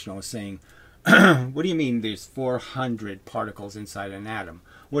who's rational is saying, what do you mean there's 400 particles inside an atom?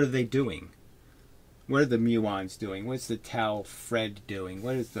 What are they doing? What are the muons doing? What's the tau Fred doing?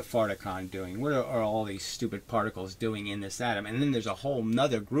 What is the Farticon doing? What are all these stupid particles doing in this atom? And then there's a whole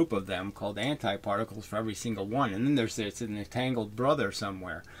nother group of them called antiparticles for every single one. And then there's an entangled brother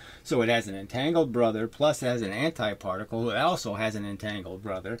somewhere. So it has an entangled brother, plus it has an antiparticle who also has an entangled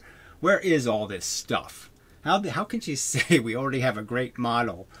brother. Where is all this stuff? How can she say we already have a great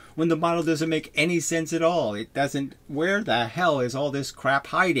model when the model doesn't make any sense at all? It doesn't. Where the hell is all this crap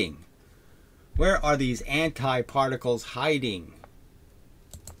hiding? Where are these anti-particles hiding?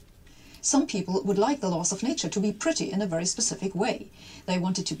 Some people would like the laws of nature to be pretty in a very specific way. They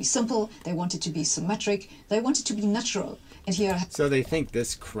want it to be simple, they want it to be symmetric, they want it to be natural. And here... So they think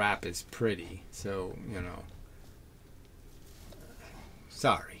this crap is pretty. So, you know...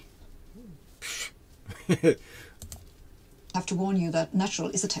 Sorry. I have to warn you that natural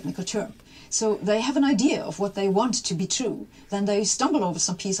is a technical term. So they have an idea of what they want to be true. Then they stumble over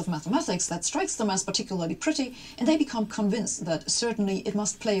some piece of mathematics that strikes them as particularly pretty, and they become convinced that certainly it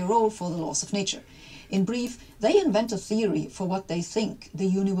must play a role for the laws of nature. In brief, they invent a theory for what they think the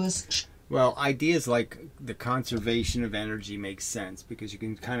universe... Well, ideas like the conservation of energy make sense because you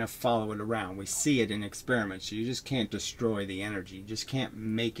can kind of follow it around. We see it in experiments. You just can't destroy the energy. You just can't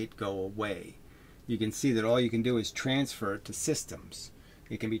make it go away. You can see that all you can do is transfer it to systems.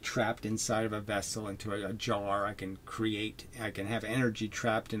 It can be trapped inside of a vessel into a jar. I can have energy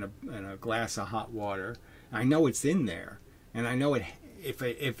trapped in a glass of hot water. I know it's in there, and I know if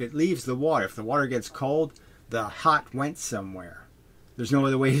it leaves the water, if the water gets cold, the hot went somewhere. There's no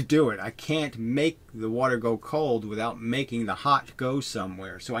other way to do it. I can't make the water go cold without making the hot go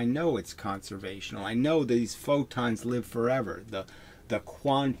somewhere. So I know it's conservational. I know these photons live forever. The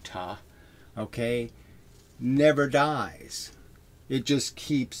quanta, okay, never dies. It just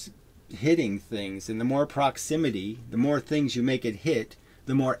keeps hitting things, and the more proximity, the more things you make it hit,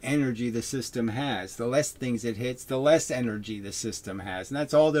 the more energy the system has. The less things it hits, the less energy the system has, and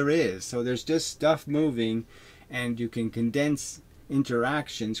that's all there is. So there's just stuff moving, and you can condense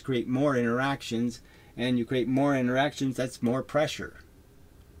interactions, create more interactions, and you create more interactions, that's more pressure.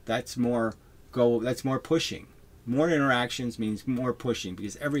 That's more pushing. More interactions means more pushing,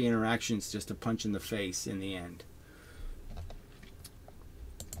 because every interaction is just a punch in the face in the end.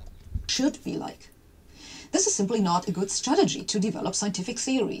 Should be like. This is simply not a good strategy to develop scientific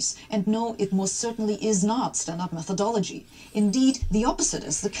theories, and no, it most certainly is not standard methodology. Indeed, the opposite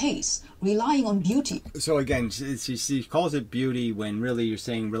is the case, relying on beauty. So again, she calls it beauty when really you're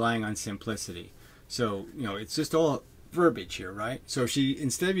saying relying on simplicity. So, you know, it's just all verbiage here, right? So she,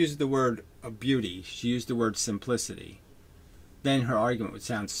 instead of using the word beauty, she used the word simplicity. Then her argument would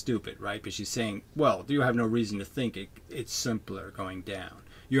sound stupid, right? But she's saying, well, you have no reason to think it's simpler going down.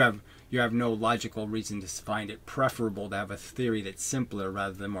 You have no logical reason to find it preferable to have a theory that's simpler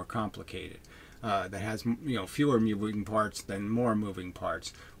rather than more complicated, that has, you know, fewer moving parts than more moving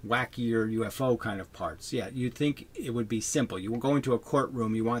parts, wackier UFO kind of parts. Yeah, you'd think it would be simple. You will go into a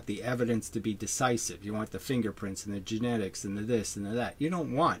courtroom, you want the evidence to be decisive. You want the fingerprints and the genetics and the this and the that. You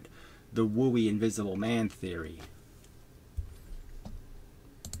don't want the wooey invisible man theory.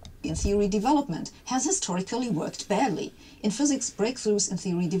 In theory development has historically worked badly. In physics, breakthroughs in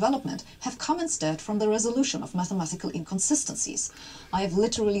theory development have come instead from the resolution of mathematical inconsistencies. I have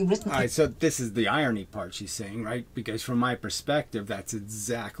literally written... All right, so this is the irony part she's saying, right? Because from my perspective, that's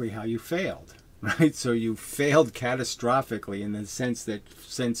exactly how you failed, right? So you failed catastrophically in the sense that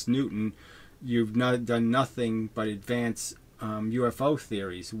since Newton, you've not done nothing but advance UFO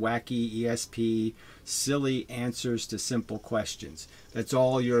theories, wacky ESP, silly answers to simple questions. That's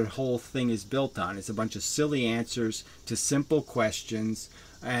all your whole thing is built on. It's a bunch of silly answers to simple questions,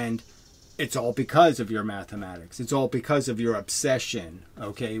 and it's all because of your mathematics. It's all because of your obsession,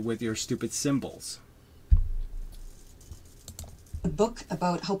 okay, with your stupid symbols. A book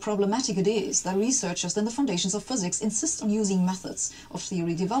about how problematic it is that researchers in the foundations of physics insist on using methods of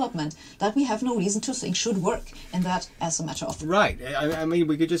theory development that we have no reason to think should work, and that as a matter of... Right. I mean,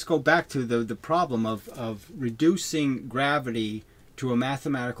 we could just go back to the problem of reducing gravity to a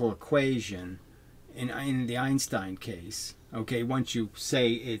mathematical equation in the Einstein case, okay, once you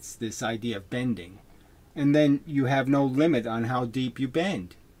say it's this idea of bending. And then you have no limit on how deep you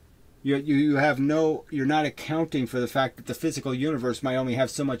bend. You have no, you're not accounting for the fact that the physical universe might only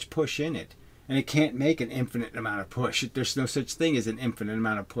have so much push in it, and it can't make an infinite amount of push. There's no such thing as an infinite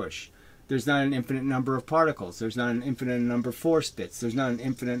amount of push. There's not an infinite number of particles. There's not an infinite number of force bits. There's not an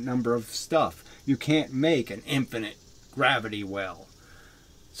infinite number of stuff. You can't make an infinite gravity well.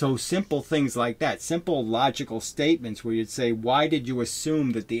 So simple things like that, simple logical statements where you'd say, why did you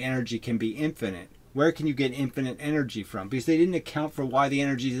assume that the energy can be infinite? Where can you get infinite energy from? Because they didn't account for why the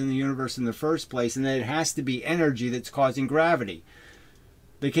energy is in the universe in the first place, and that it has to be energy that's causing gravity.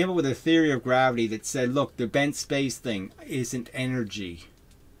 They came up with a theory of gravity that said, look, the bent space thing isn't energy.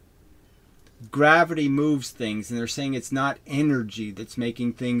 Gravity moves things, and they're saying it's not energy that's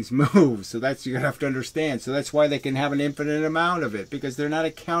making things move. So that's, you have to understand. So that's why they can have an infinite amount of it, because they're not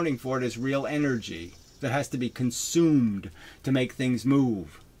accounting for it as real energy that has to be consumed to make things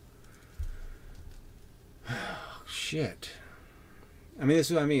move. Shit. I mean, this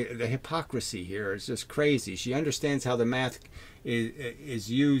is what I mean. The hypocrisy here is just crazy. She understands how the math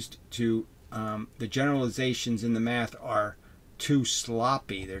is used to, the generalizations in the math are too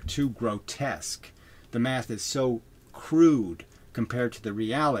sloppy. They're too grotesque. The math is so crude compared to the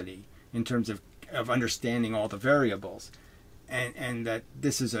reality in terms of understanding all the variables. And that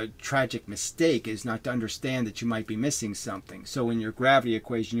this is a tragic mistake is not to understand that you might be missing something. So in your gravity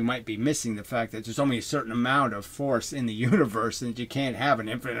equation, you might be missing the fact that there's only a certain amount of force in the universe and that you can't have an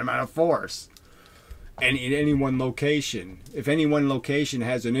infinite amount of force. And in any one location, if any one location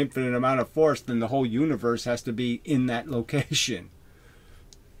has an infinite amount of force, then the whole universe has to be in that location.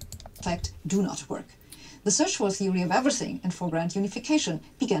 Fact, do not work. The search for a theory of everything and for grand unification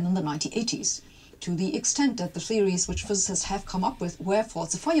began in the 1980s. To the extent that the theories which physicists have come up with were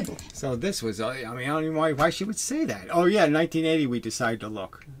falsifiable. So this was, I mean, I don't know why she would say that. Oh yeah, in 1980 we decided to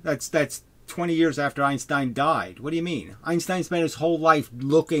look. That's 20 years after Einstein died. What do you mean? Einstein spent his whole life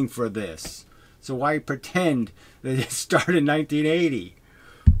looking for this. So why pretend that it started in 1980?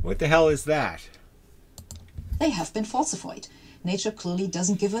 What the hell is that? They have been falsified. Nature clearly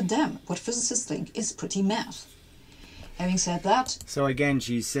doesn't give a damn. What physicists think is pretty math. Having said that... So again,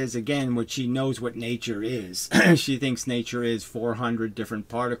 she says again what she knows what nature is. She thinks nature is 400 different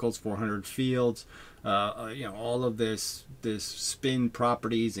particles, 400 fields, you know, all of this spin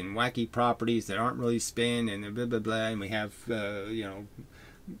properties and wacky properties that aren't really spin and blah, blah, blah. And we have, you know,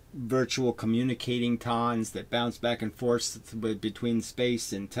 virtual communicating tons that bounce back and forth between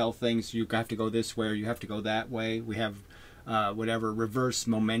space and tell things you have to go this way or you have to go that way. We have whatever reverse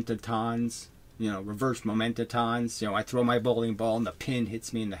momentatons. reverse momentatons. I throw my bowling ball and the pin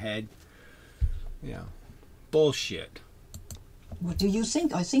hits me in the head. Yeah, bullshit. What do you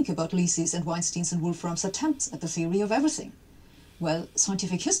think I think about Liesey's and Weinstein's and Wolfram's attempts at the theory of everything? Well,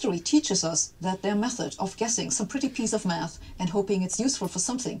 scientific history teaches us that their method of guessing some pretty piece of math and hoping it's useful for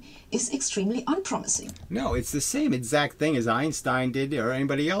something is extremely unpromising. No, it's the same exact thing as Einstein did or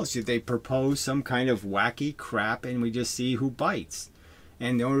anybody else. They propose some kind of wacky crap and we just see who bites.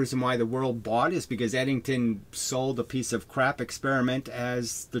 And the only reason why the world bought is because Eddington sold a piece of crap experiment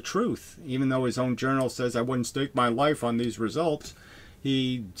as the truth. Even though his own journal says, I wouldn't stake my life on these results,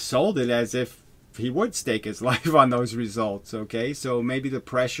 he sold it as if he would stake his life on those results, okay? So maybe the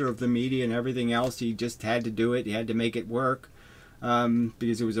pressure of the media and everything else, he just had to do it. He had to make it work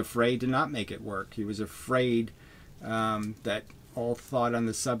because he was afraid to not make it work. He was afraid that all thought on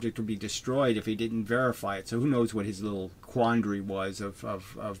the subject would be destroyed if he didn't verify it. So who knows what his little quandary was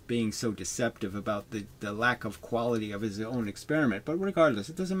of being so deceptive about the lack of quality of his own experiment. But regardless,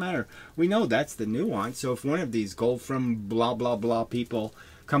 it doesn't matter. We know that's the nuance. So if one of these Goldfram blah blah blah people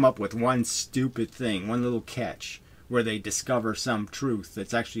come up with one stupid thing, one little catch, where they discover some truth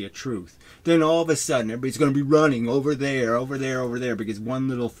that's actually a truth, then all of a sudden everybody's going to be running over there, over there, over there, because one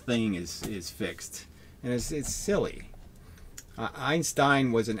little thing is fixed. And it's silly.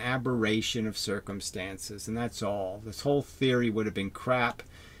 Einstein was an aberration of circumstances, and that's all. This whole theory would have been crap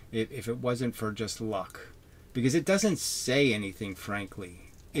if it wasn't for just luck. Because it doesn't say anything, frankly.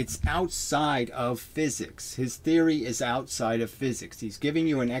 It's outside of physics. His theory is outside of physics. He's giving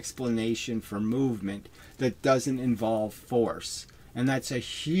you an explanation for movement that doesn't involve force. And that's a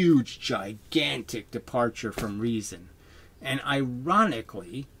huge, gigantic departure from reason. And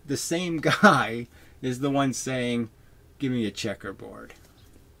ironically, the same guy is the one saying, give me a checkerboard.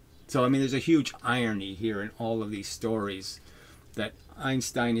 So, I mean, there's a huge irony here in all of these stories that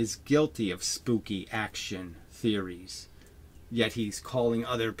Einstein is guilty of spooky action theories. Yet he's calling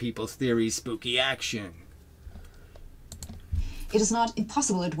other people's theories spooky action. It is not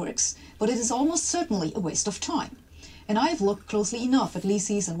impossible it works, but it is almost certainly a waste of time. And I have looked closely enough at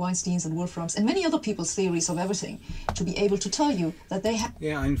Liesey's and Weinstein's and Wolfram's and many other people's theories of everything to be able to tell you that they have...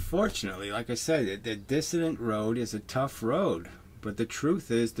 Yeah, unfortunately, like I said, the dissident road is a tough road. But the truth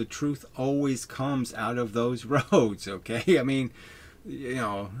is, the truth always comes out of those roads, okay? I mean,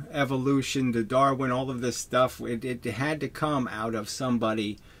 evolution, to Darwin, all of this stuff, it had to come out of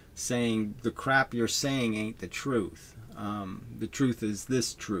somebody saying the crap you're saying ain't the truth. The truth is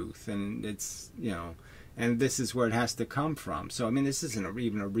this truth, and it's, and this is where it has to come from. So, I mean, this isn't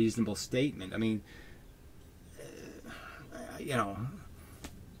even a reasonable statement. I mean,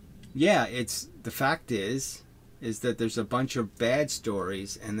 yeah, it's, the fact is that there's a bunch of bad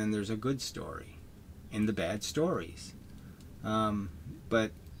stories, and then there's a good story in the bad stories.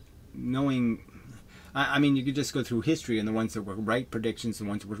 But knowing, I mean, you could just go through history and the ones that were right predictions and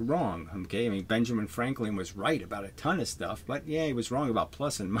the ones that were wrong. Okay, I mean, Benjamin Franklin was right about a ton of stuff, but yeah, he was wrong about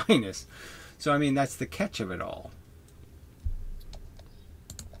plus and minus. So, I mean, that's the catch of it all.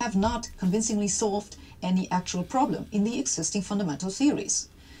 Have not convincingly solved any actual problem in the existing fundamental theories.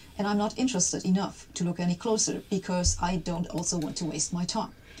 And I'm not interested enough to look any closer because I don't also want to waste my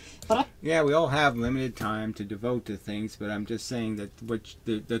time. Yeah, we all have limited time to devote to things, but I'm just saying that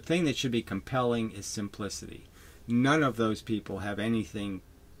the thing that should be compelling is simplicity. None of those people have anything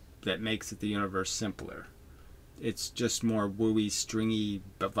that makes the universe simpler. It's just more wooey, stringy,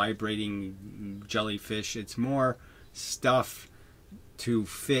 vibrating jellyfish. It's more stuff to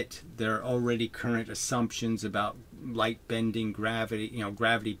fit their already current assumptions about light bending gravity,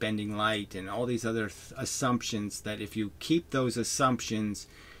 gravity bending light, and all these other assumptions that if you keep those assumptions,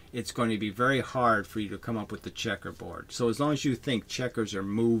 it's going to be very hard for you to come up with the checkerboard. So as long as you think checkers are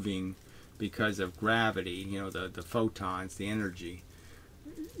moving because of gravity, the photons, the energy,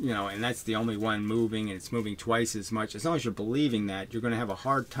 and that's the only one moving, and it's moving twice as much, as long as you're believing that, you're going to have a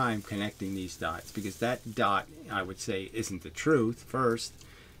hard time connecting these dots, because that dot, I would say, isn't the truth, first,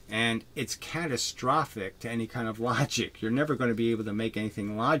 and it's catastrophic to any kind of logic. You're never going to be able to make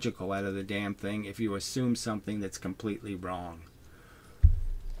anything logical out of the damn thing if you assume something that's completely wrong.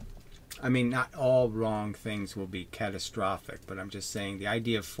 I mean, not all wrong things will be catastrophic, but I'm just saying the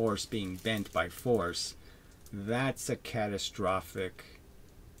idea of force being bent by force, that's a catastrophic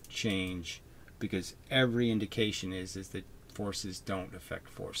change, because every indication is that forces don't affect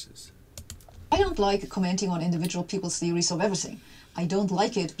forces. I don't like commenting on individual people's theories of everything. I don't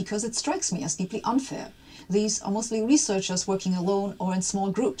like it because it strikes me as deeply unfair. These are mostly researchers working alone or in small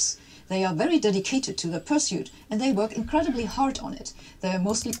groups. They are very dedicated to their pursuit, and they work incredibly hard on it. They're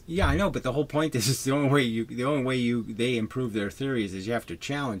mostly... Yeah, I know, but the whole point is the only way they improve their theories is you have to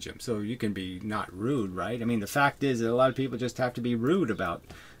challenge them. So you can be not rude, right? I mean, the fact is that a lot of people just have to be rude about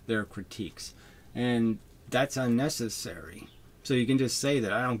their critiques, and that's unnecessary. So you can just say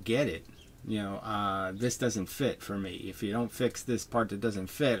that I don't get it. This doesn't fit for me. If you don't fix this part that doesn't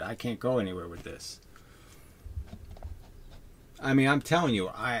fit, I can't go anywhere with this. I mean, I'm telling you,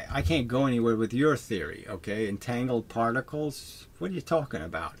 I can't go anywhere with your theory, okay? Entangled particles? What are you talking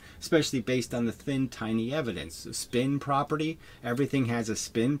about? Especially based on the thin, tiny evidence. The spin property? Everything has a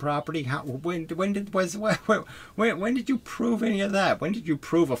spin property? When did you prove any of that? When did you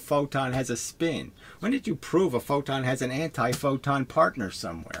prove a photon has a spin? When did you prove a photon has an anti-photon partner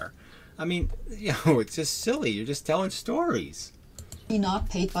somewhere? I mean, it's just silly. You're just telling stories. Not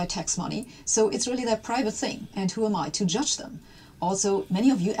paid by tax money, so it's really their private thing, and who am I to judge them? Also, many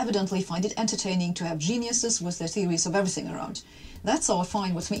of you evidently find it entertaining to have geniuses with their theories of everything around. That's all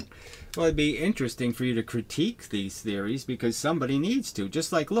fine with me. Well, it'd be interesting for you to critique these theories because somebody needs to.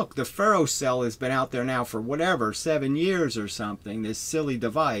 Just like, look, the ferrocell has been out there now for whatever, 7 years or something, this silly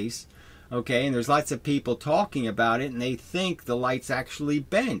device, okay, and there's lots of people talking about it, and they think the light's actually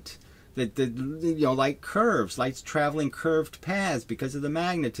bent. That light curves, light's traveling curved paths because of the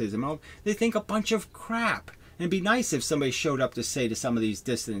magnetism. They think a bunch of crap. And it'd be nice if somebody showed up to say to some of these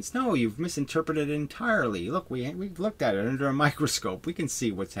dissidents, no, you've misinterpreted it entirely. Look, we've looked at it under a microscope. We can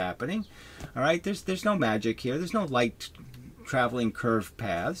see what's happening. All right, there's no magic here. There's no light traveling curved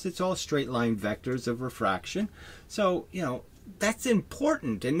paths. It's all straight line vectors of refraction. So, that's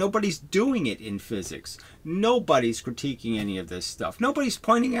important, and nobody's doing it in physics. Nobody's critiquing any of this stuff. Nobody's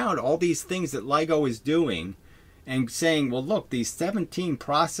pointing out all these things that LIGO is doing and saying, well, look, these 17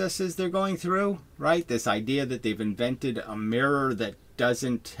 processes they're going through, right? This idea that they've invented a mirror that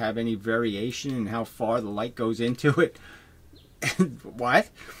doesn't have any variation in how far the light goes into it. What?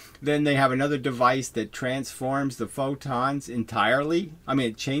 Then they have another device that transforms the photons entirely. I mean,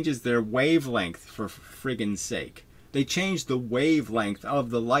 it changes their wavelength, for friggin' sake. They change the wavelength of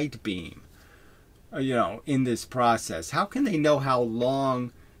the light beam, in this process. How can they know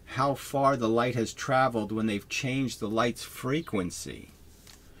how far the light has traveled when they've changed the light's frequency?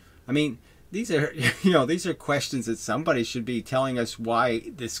 I mean, these are, these are questions that somebody should be telling us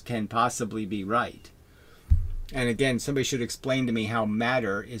why this can possibly be right. And again, somebody should explain to me how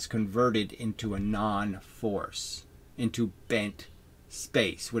matter is converted into a non-force, into bent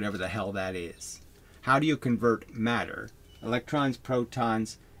space, whatever the hell that is. How do you convert matter, electrons,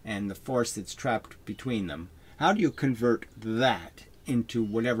 protons, and the force that's trapped between them? How do you convert that into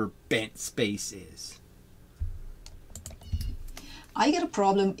whatever bent space is? I get a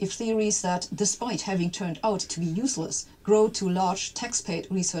problem if theories that, despite having turned out to be useless, grow to large tax-paid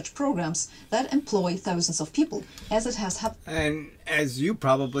research programs that employ thousands of people, as it has happened. And as you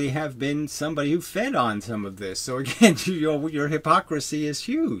probably have been somebody who fed on some of this. So again, your hypocrisy is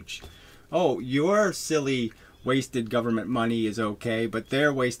huge. Oh, your silly wasted government money is okay, but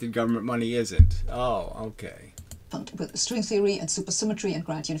their wasted government money isn't. Oh, okay. With string theory and supersymmetry and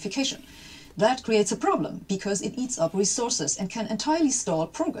grand unification. That creates a problem because it eats up resources and can entirely stall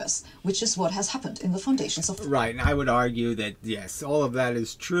progress, which is what has happened in the foundations of... Right, and I would argue that, yes, all of that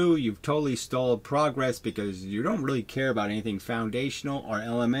is true. You've totally stalled progress because you don't really care about anything foundational or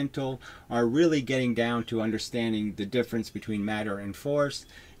elemental or really getting down to understanding the difference between matter and force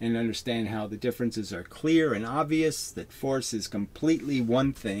and understand how the differences are clear and obvious, that force is completely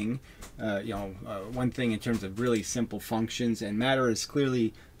one thing, one thing in terms of really simple functions, and matter is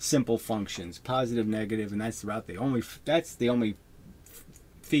clearly simple functions, positive, negative, and that's the only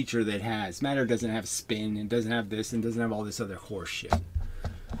feature that has. Matter doesn't have spin, and doesn't have this, and doesn't have all this other horse shit.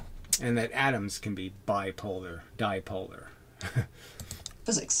 And that atoms can be bipolar, dipolar.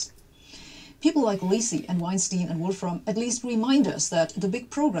 Physics. People like Lacey and Weinstein and Wolfram at least remind us that the big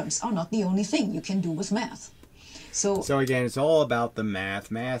programs are not the only thing you can do with math. So again, it's all about the math.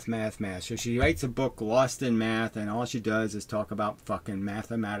 So she writes a book, Lost in Math, and all she does is talk about fucking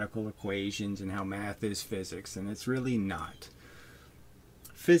mathematical equations and how math is physics, and it's really not.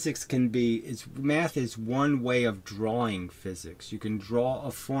 Physics math is one way of drawing physics. You can draw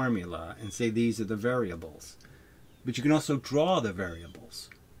a formula and say these are the variables, but you can also draw the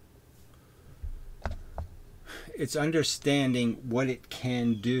variables. It's understanding what it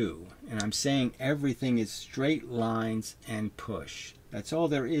can do. And I'm saying everything is straight lines and push. That's all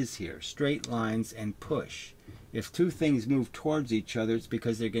there is here. Straight lines and push. If two things move towards each other, it's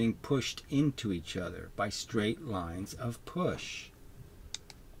because they're getting pushed into each other by straight lines of push.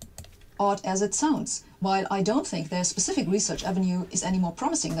 odd as it sounds. While I don't think their specific research avenue is any more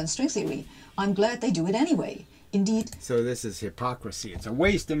promising than string theory, I'm glad they do it anyway. Indeed. So this is hypocrisy. It's a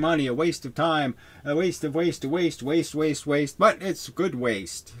waste of money, a waste of time, a waste of waste, waste. But it's good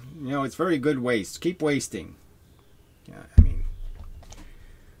waste. You know, it's very good waste. Keep wasting. Yeah, I mean,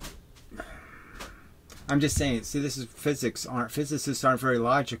 I'm just saying. See, this is physics. Physicists aren't very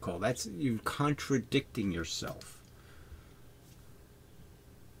logical. That's you contradicting yourself.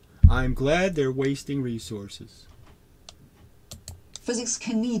 I'm glad they're wasting resources. Physics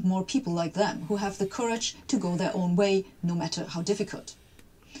can need more people like them who have the courage to go their own way, no matter how difficult.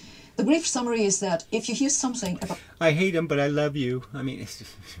 The brief summary is that if you hear something about I hate him, but I love you. I mean, it's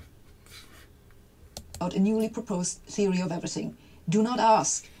a newly proposed theory of everything, do not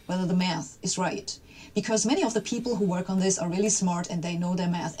ask whether the math is right, because many of the people who work on this are really smart and they know their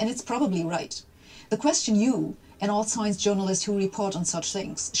math, and it's probably right. The question you and all science journalists who report on such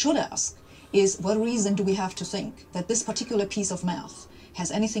things should ask is, what reason do we have to think that this particular piece of math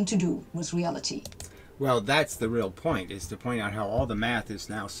has anything to do with reality? well, that's the real point, is to point out how all the math is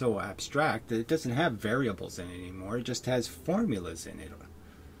now so abstract that it doesn't have variables in it anymore. It just has formulas in it.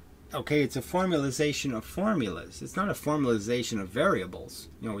 Okay, it's a formalization of formulas. It's not a formalization of variables.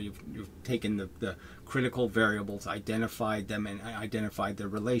 You know, you've taken the critical variables, identified them, and identified their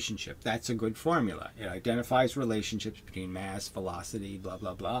relationship. That's a good formula. It identifies relationships between mass, velocity, blah,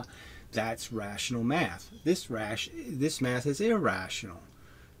 blah, blah. That's rational math. This math is irrational.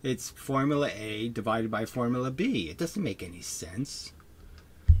 It's formula A divided by formula B. It doesn't make any sense.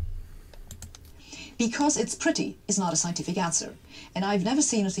 Because it's pretty is not a scientific answer, and I've never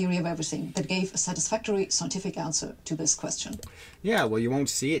seen a theory of everything that gave a satisfactory scientific answer to this question. Yeah, well, you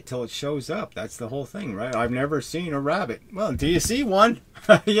won't see it till it shows up. That's the whole thing, right? I've never seen a rabbit. Well, until you see one.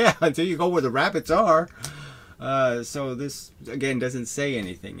 Yeah, until you go where the rabbits are. So this, again, doesn't say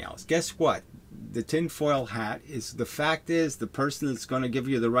anything else. Guess what? The tinfoil hat is, the fact is, the person that's going to give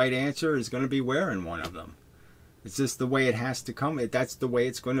you the right answer is going to be wearing one of them. It's just the way it has to come. That's the way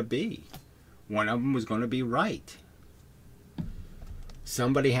it's going to be. One of them was going to be right.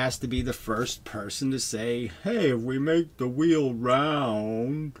 Somebody has to be the first person to say, hey, if we make the wheel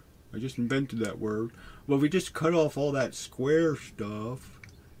round, I just invented that word, well, if we just cut off all that square stuff,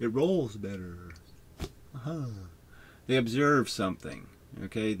 it rolls better. They observe something,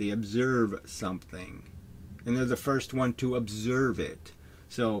 okay? They observe something, and they're the first one to observe it.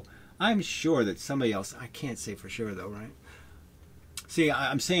 So I'm sure that somebody else, I can't say for sure though, right? See,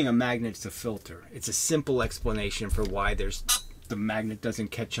 I'm saying a magnet's a filter. It's a simple explanation for why the magnet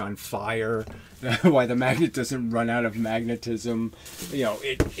doesn't catch on fire, why the magnet doesn't run out of magnetism. You know,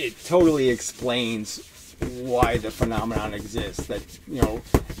 it totally explains why the phenomenon exists. That, you know,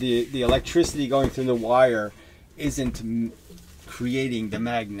 the electricity going through the wire isn't creating the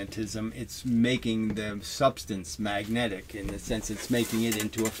magnetism, it's making the substance magnetic, in the sense it's making it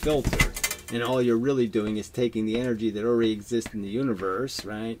into a filter. And all you're really doing is taking the energy that already exists in the universe,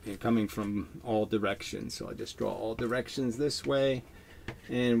 right, and coming from all directions. So I'll just draw all directions this way,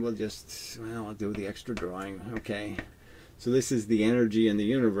 and we'll just, well, I'll do the extra drawing. Okay, so this is the energy in the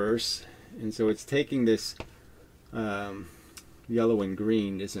universe, and so it's taking this yellow and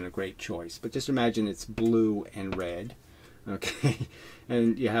green isn't a great choice, but just imagine it's blue and red, okay,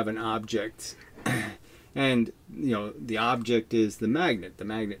 and you have an object. And, you know, the object is the magnet. The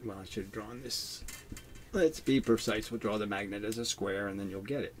magnet, well, I should have drawn this. Let's be precise. We'll draw the magnet as a square, and then you'll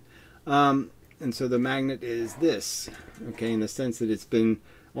get it. And so the magnet is this, okay, in the sense that it's been,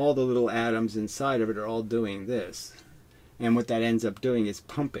 all the little atoms inside of it are all doing this. And what that ends up doing is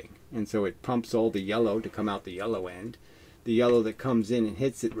pumping. And so it pumps all the yellow to come out the yellow end. The yellow that comes in and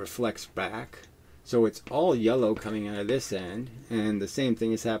hits it reflects back. So it's all yellow coming out of this end, and the same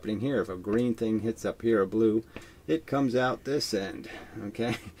thing is happening here. If a green thing hits up here, a blue, it comes out this end,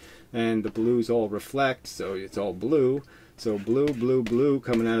 okay? And the blues all reflect, so it's all blue. So blue, blue, blue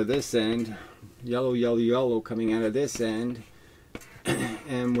coming out of this end, yellow, yellow, yellow coming out of this end,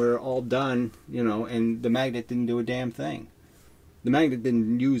 and we're all done, you know, and the magnet didn't do a damn thing. The magnet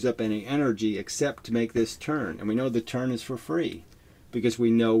didn't use up any energy except to make this turn, and we know the turn is for free, because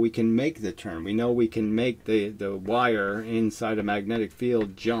we know we can make the turn. We know we can make the wire inside a magnetic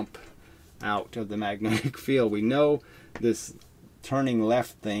field jump out of the magnetic field. We know this turning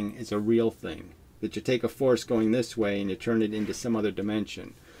left thing is a real thing, that you take a force going this way and you turn it into some other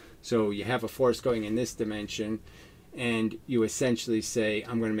dimension. So you have a force going in this dimension, and you essentially say,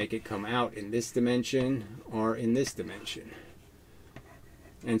 I'm going to make it come out in this dimension or in this dimension.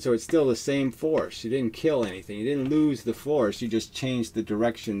 And so it's still the same force. You didn't kill anything. You didn't lose the force. You just changed the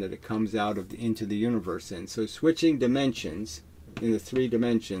direction that it comes out of into the universe in. So switching dimensions in the 3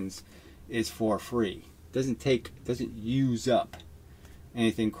 dimensions is for free. Doesn't use up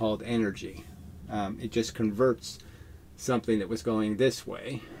anything called energy. It just converts something that was going this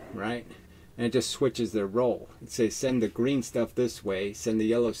way, right? And it just switches their role. It says send the green stuff this way, send the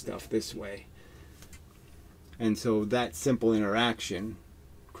yellow stuff this way. And so that simple interaction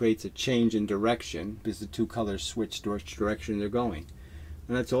creates a change in direction because the two colors switch to which direction they're going.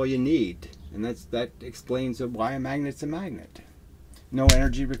 And that's all you need. And that explains why a magnet's a magnet. No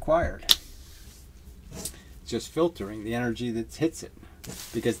energy required. It's just filtering the energy that hits it.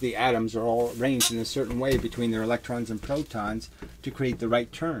 Because the atoms are all arranged in a certain way between their electrons and protons to create the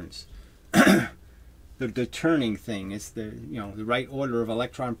right turns. The turning thing is the right order of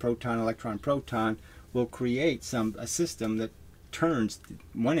electron, proton will create a system that turns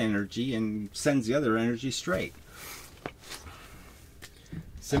one energy and sends the other energy straight.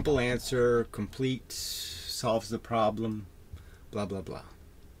 Simple answer, complete, solves the problem, blah, blah, blah.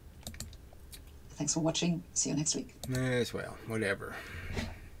 Thanks for watching. See you next week. As well, whatever.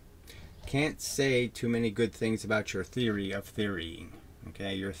 Can't say too many good things about your theory of theorying.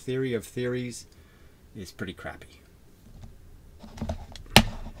 Okay, your theory of theories is pretty crappy.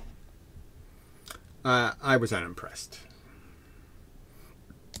 I was unimpressed.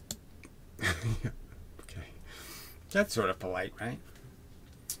 Okay, that's sort of polite, right?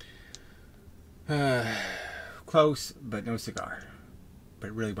 Close, but no cigar. But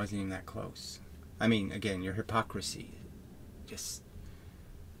it really wasn't even that close. I mean, again, your hypocrisy. Just,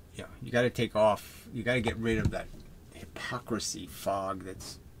 you got to take off. You got to get rid of that hypocrisy fog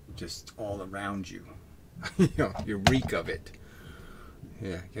that's just all around you. You reek of it.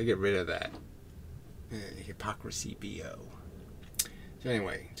 Yeah, gotta get rid of that. Hypocrisy BO. So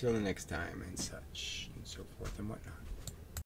anyway, until the next time and such and so forth and whatnot.